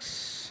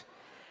settings,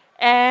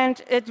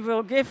 and it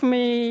will give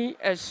me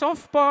a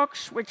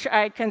softbox which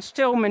I can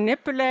still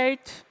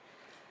manipulate,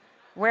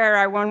 where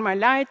I want my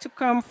light to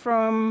come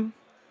from,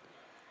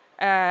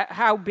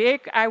 how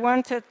big I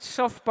wanted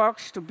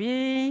softbox to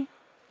be,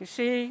 you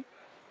see.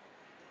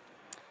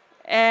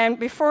 And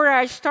before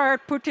I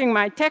start putting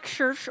my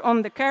textures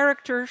on the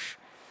characters,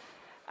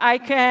 I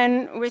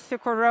can, with the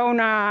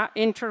Corona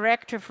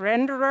Interactive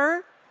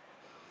Renderer,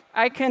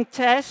 I can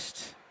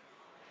test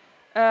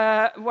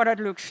what it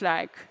looks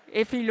like,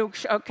 if he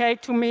looks okay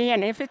to me,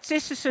 and if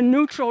this is a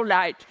neutral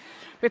light,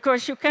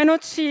 because you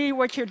cannot see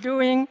what you're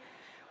doing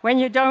when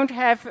you don't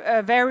have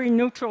a very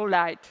neutral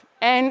light.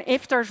 And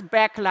if there's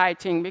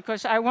backlighting,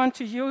 because I want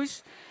to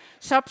use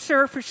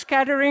subsurface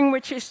scattering,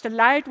 which is the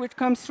light which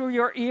comes through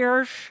your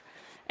ears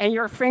and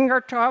your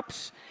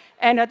fingertips,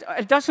 and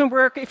it doesn't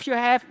work if you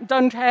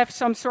don't have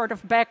some sort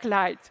of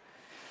backlight.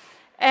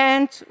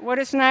 And what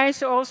is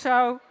nice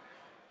also,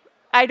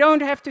 I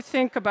don't have to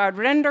think about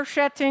render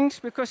settings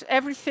because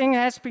everything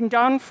has been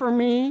done for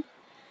me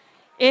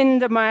in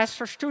the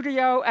Master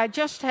Studio. I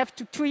just have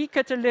to tweak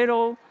it a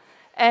little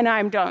and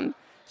I'm done.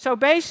 So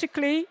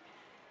basically,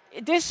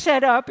 this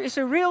setup is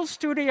a real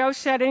studio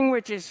setting,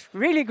 which is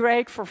really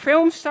great for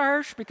film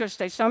stars because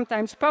they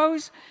sometimes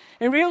pose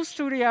in real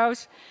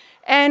studios.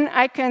 And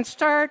I can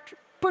start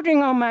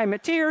putting on my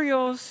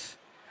materials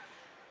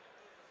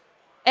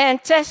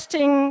and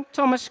testing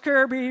Thomas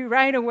Kirby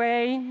right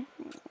away.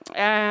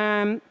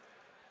 I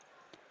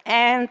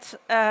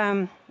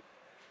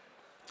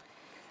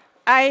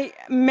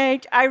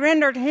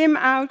rendered him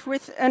out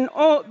with an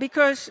all,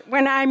 because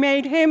when I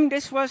made him,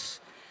 this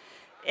was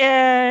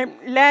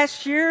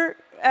last year,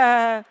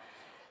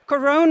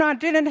 Corona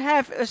didn't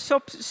have a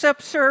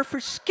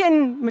subsurface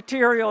skin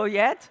material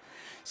yet,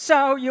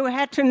 so you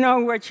had to know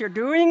what you're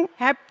doing.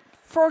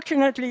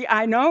 Fortunately,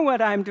 I know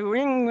what I'm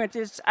doing, which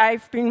is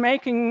I've been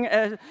making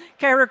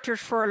characters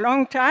for a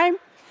long time.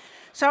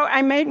 So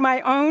I made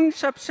my own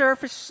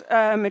subsurface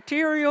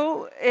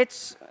material.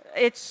 It's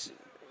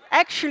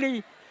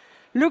actually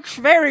looks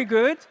very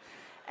good,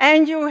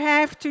 and you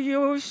have to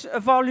use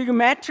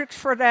volumetrics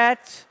for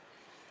that.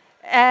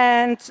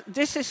 And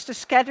this is the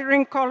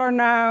scattering color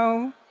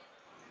now,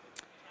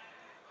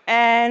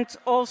 and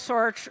all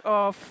sorts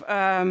of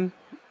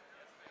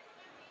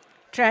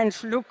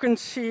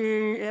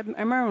translucency.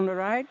 Am I on the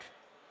right?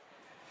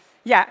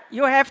 Yeah,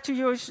 you have to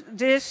use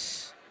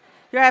this.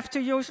 You have to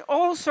use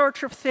all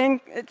sorts of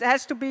things. It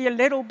has to be a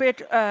little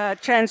bit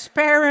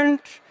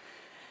transparent.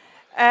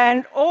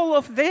 And all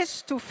of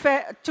this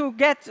to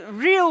get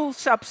real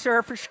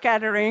subsurface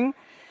scattering,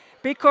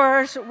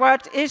 because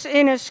what is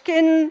in a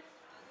skin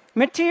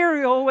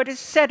material, what is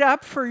set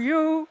up for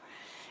you,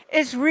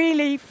 is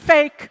really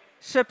fake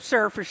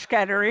subsurface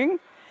scattering.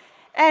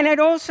 And it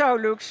also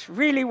looks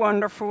really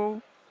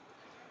wonderful.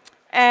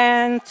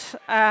 And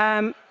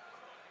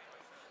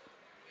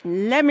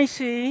let me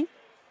see.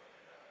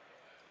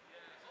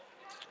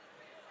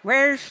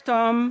 Where's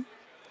Tom?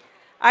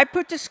 I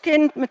put the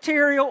skin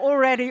material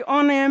already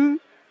on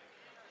him.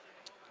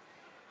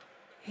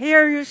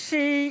 Here you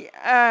see,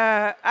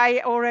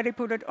 I already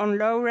put it on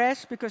low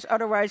res because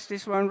otherwise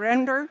this won't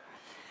render.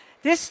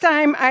 This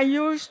time I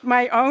used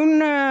my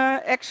own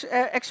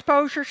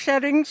exposure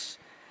settings,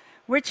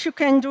 which you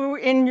can do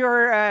in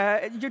your,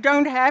 you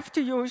don't have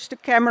to use the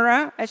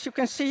camera. As you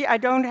can see, I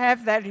don't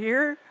have that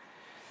here.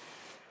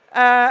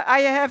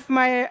 I have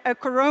my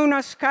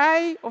Corona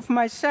sky of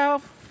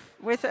myself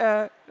with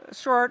a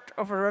sort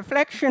of a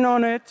reflection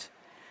on it.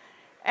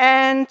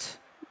 And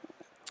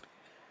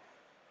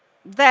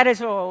that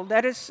is all.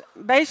 That is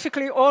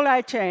basically all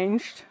I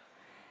changed.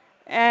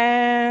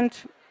 And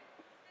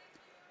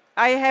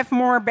I have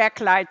more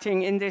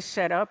backlighting in this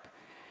setup.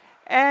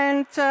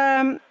 And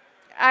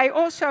I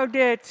also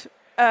did,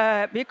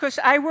 because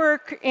I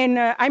work in,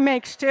 I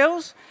make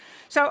stills,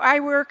 so I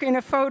work in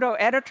a photo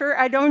editor.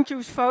 I don't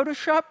use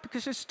Photoshop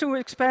because it's too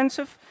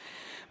expensive.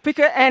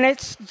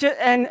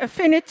 And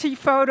Affinity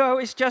Photo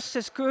is just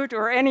as good,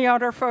 or any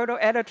other photo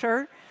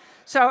editor.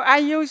 So I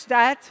use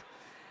that.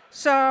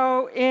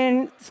 So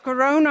in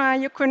Corona,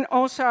 you can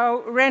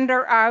also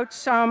render out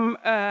some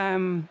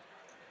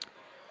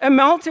a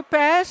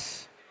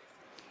multipass.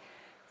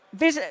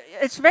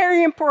 It's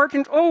very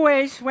important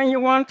always when you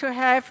want to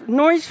have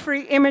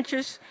noise-free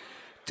images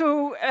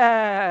to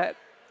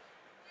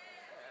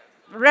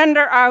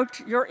render out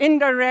your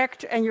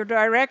indirect and your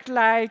direct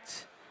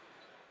light,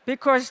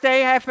 because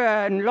they have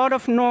a lot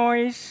of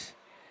noise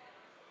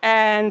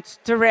and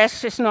the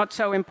rest is not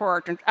so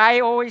important. I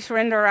always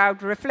render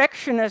out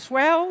reflection as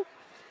well,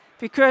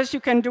 because you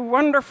can do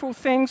wonderful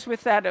things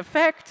with that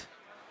effect.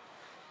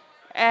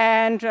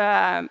 And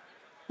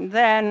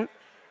then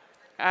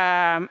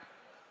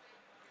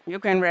you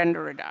can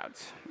render it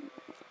out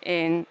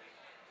in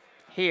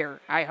here,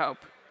 I hope.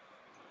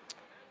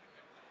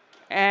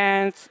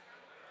 And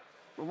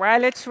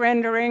while it's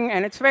rendering,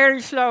 and it's very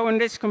slow on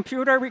this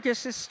computer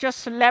because it's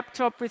just a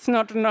laptop with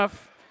not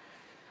enough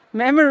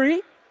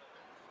memory,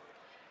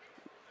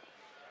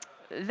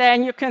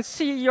 then you can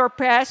see your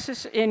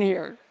passes in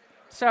here.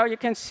 So you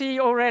can see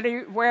already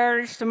where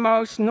is the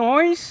most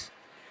noise,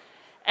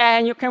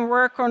 and you can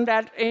work on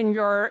that in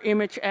your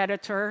image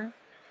editor.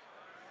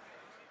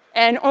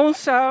 And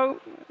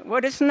also,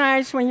 what is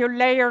nice when you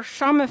layer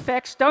some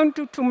effects, don't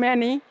do too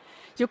many.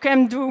 You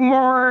can do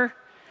more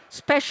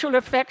special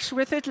effects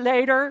with it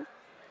later,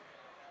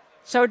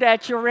 so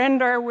that your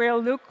render will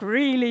look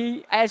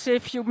really as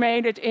if you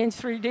made it in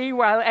 3D,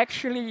 while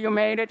actually you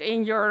made it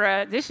in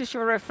your, this is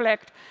your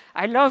reflect.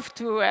 I love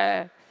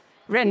to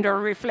render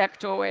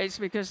reflect always,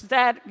 because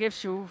that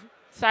gives you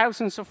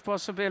thousands of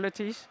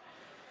possibilities.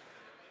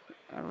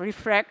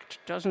 Refract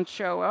doesn't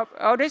show up.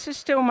 Oh, this is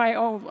still my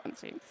old one.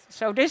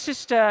 So this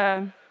is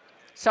the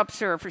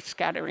subsurface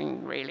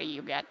scattering, really,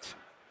 you get.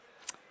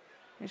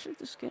 Is it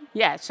the skin?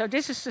 Yeah, so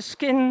this is the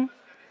skin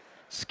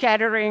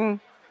scattering,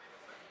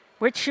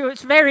 which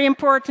is very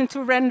important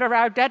to render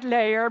out that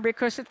layer,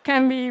 because it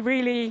can be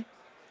really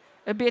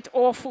a bit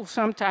awful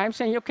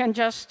sometimes, and you can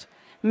just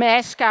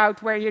mask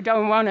out where you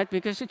don't want it,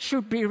 because it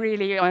should be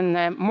really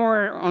on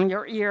more on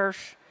your ears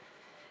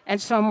and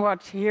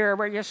somewhat here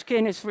where your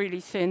skin is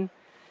really thin.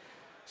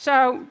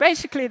 So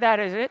basically that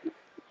is it.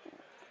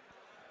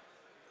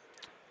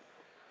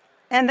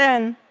 And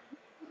then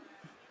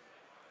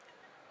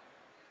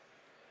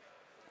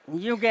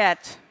you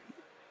get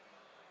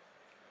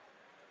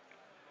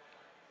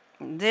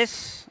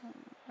this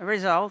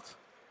result.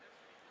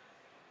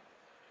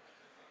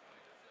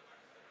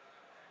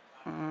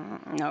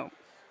 No.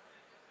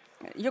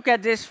 You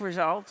get this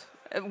result,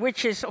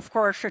 which is, of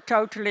course, a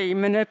totally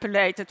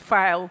manipulated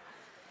file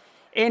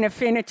in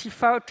Affinity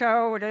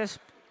Photo.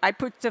 I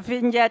put the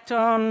vignette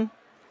on.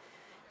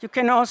 You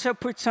can also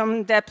put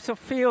some depth of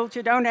field.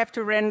 You don't have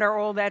to render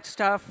all that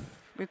stuff,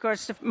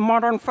 because the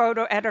modern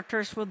photo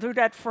editors will do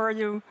that for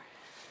you.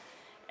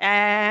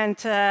 And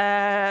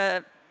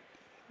yeah,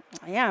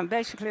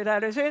 basically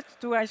that is it.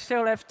 Do I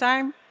still have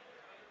time?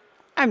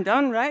 I'm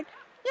done, right?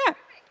 Yeah.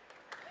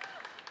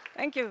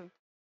 Thank you.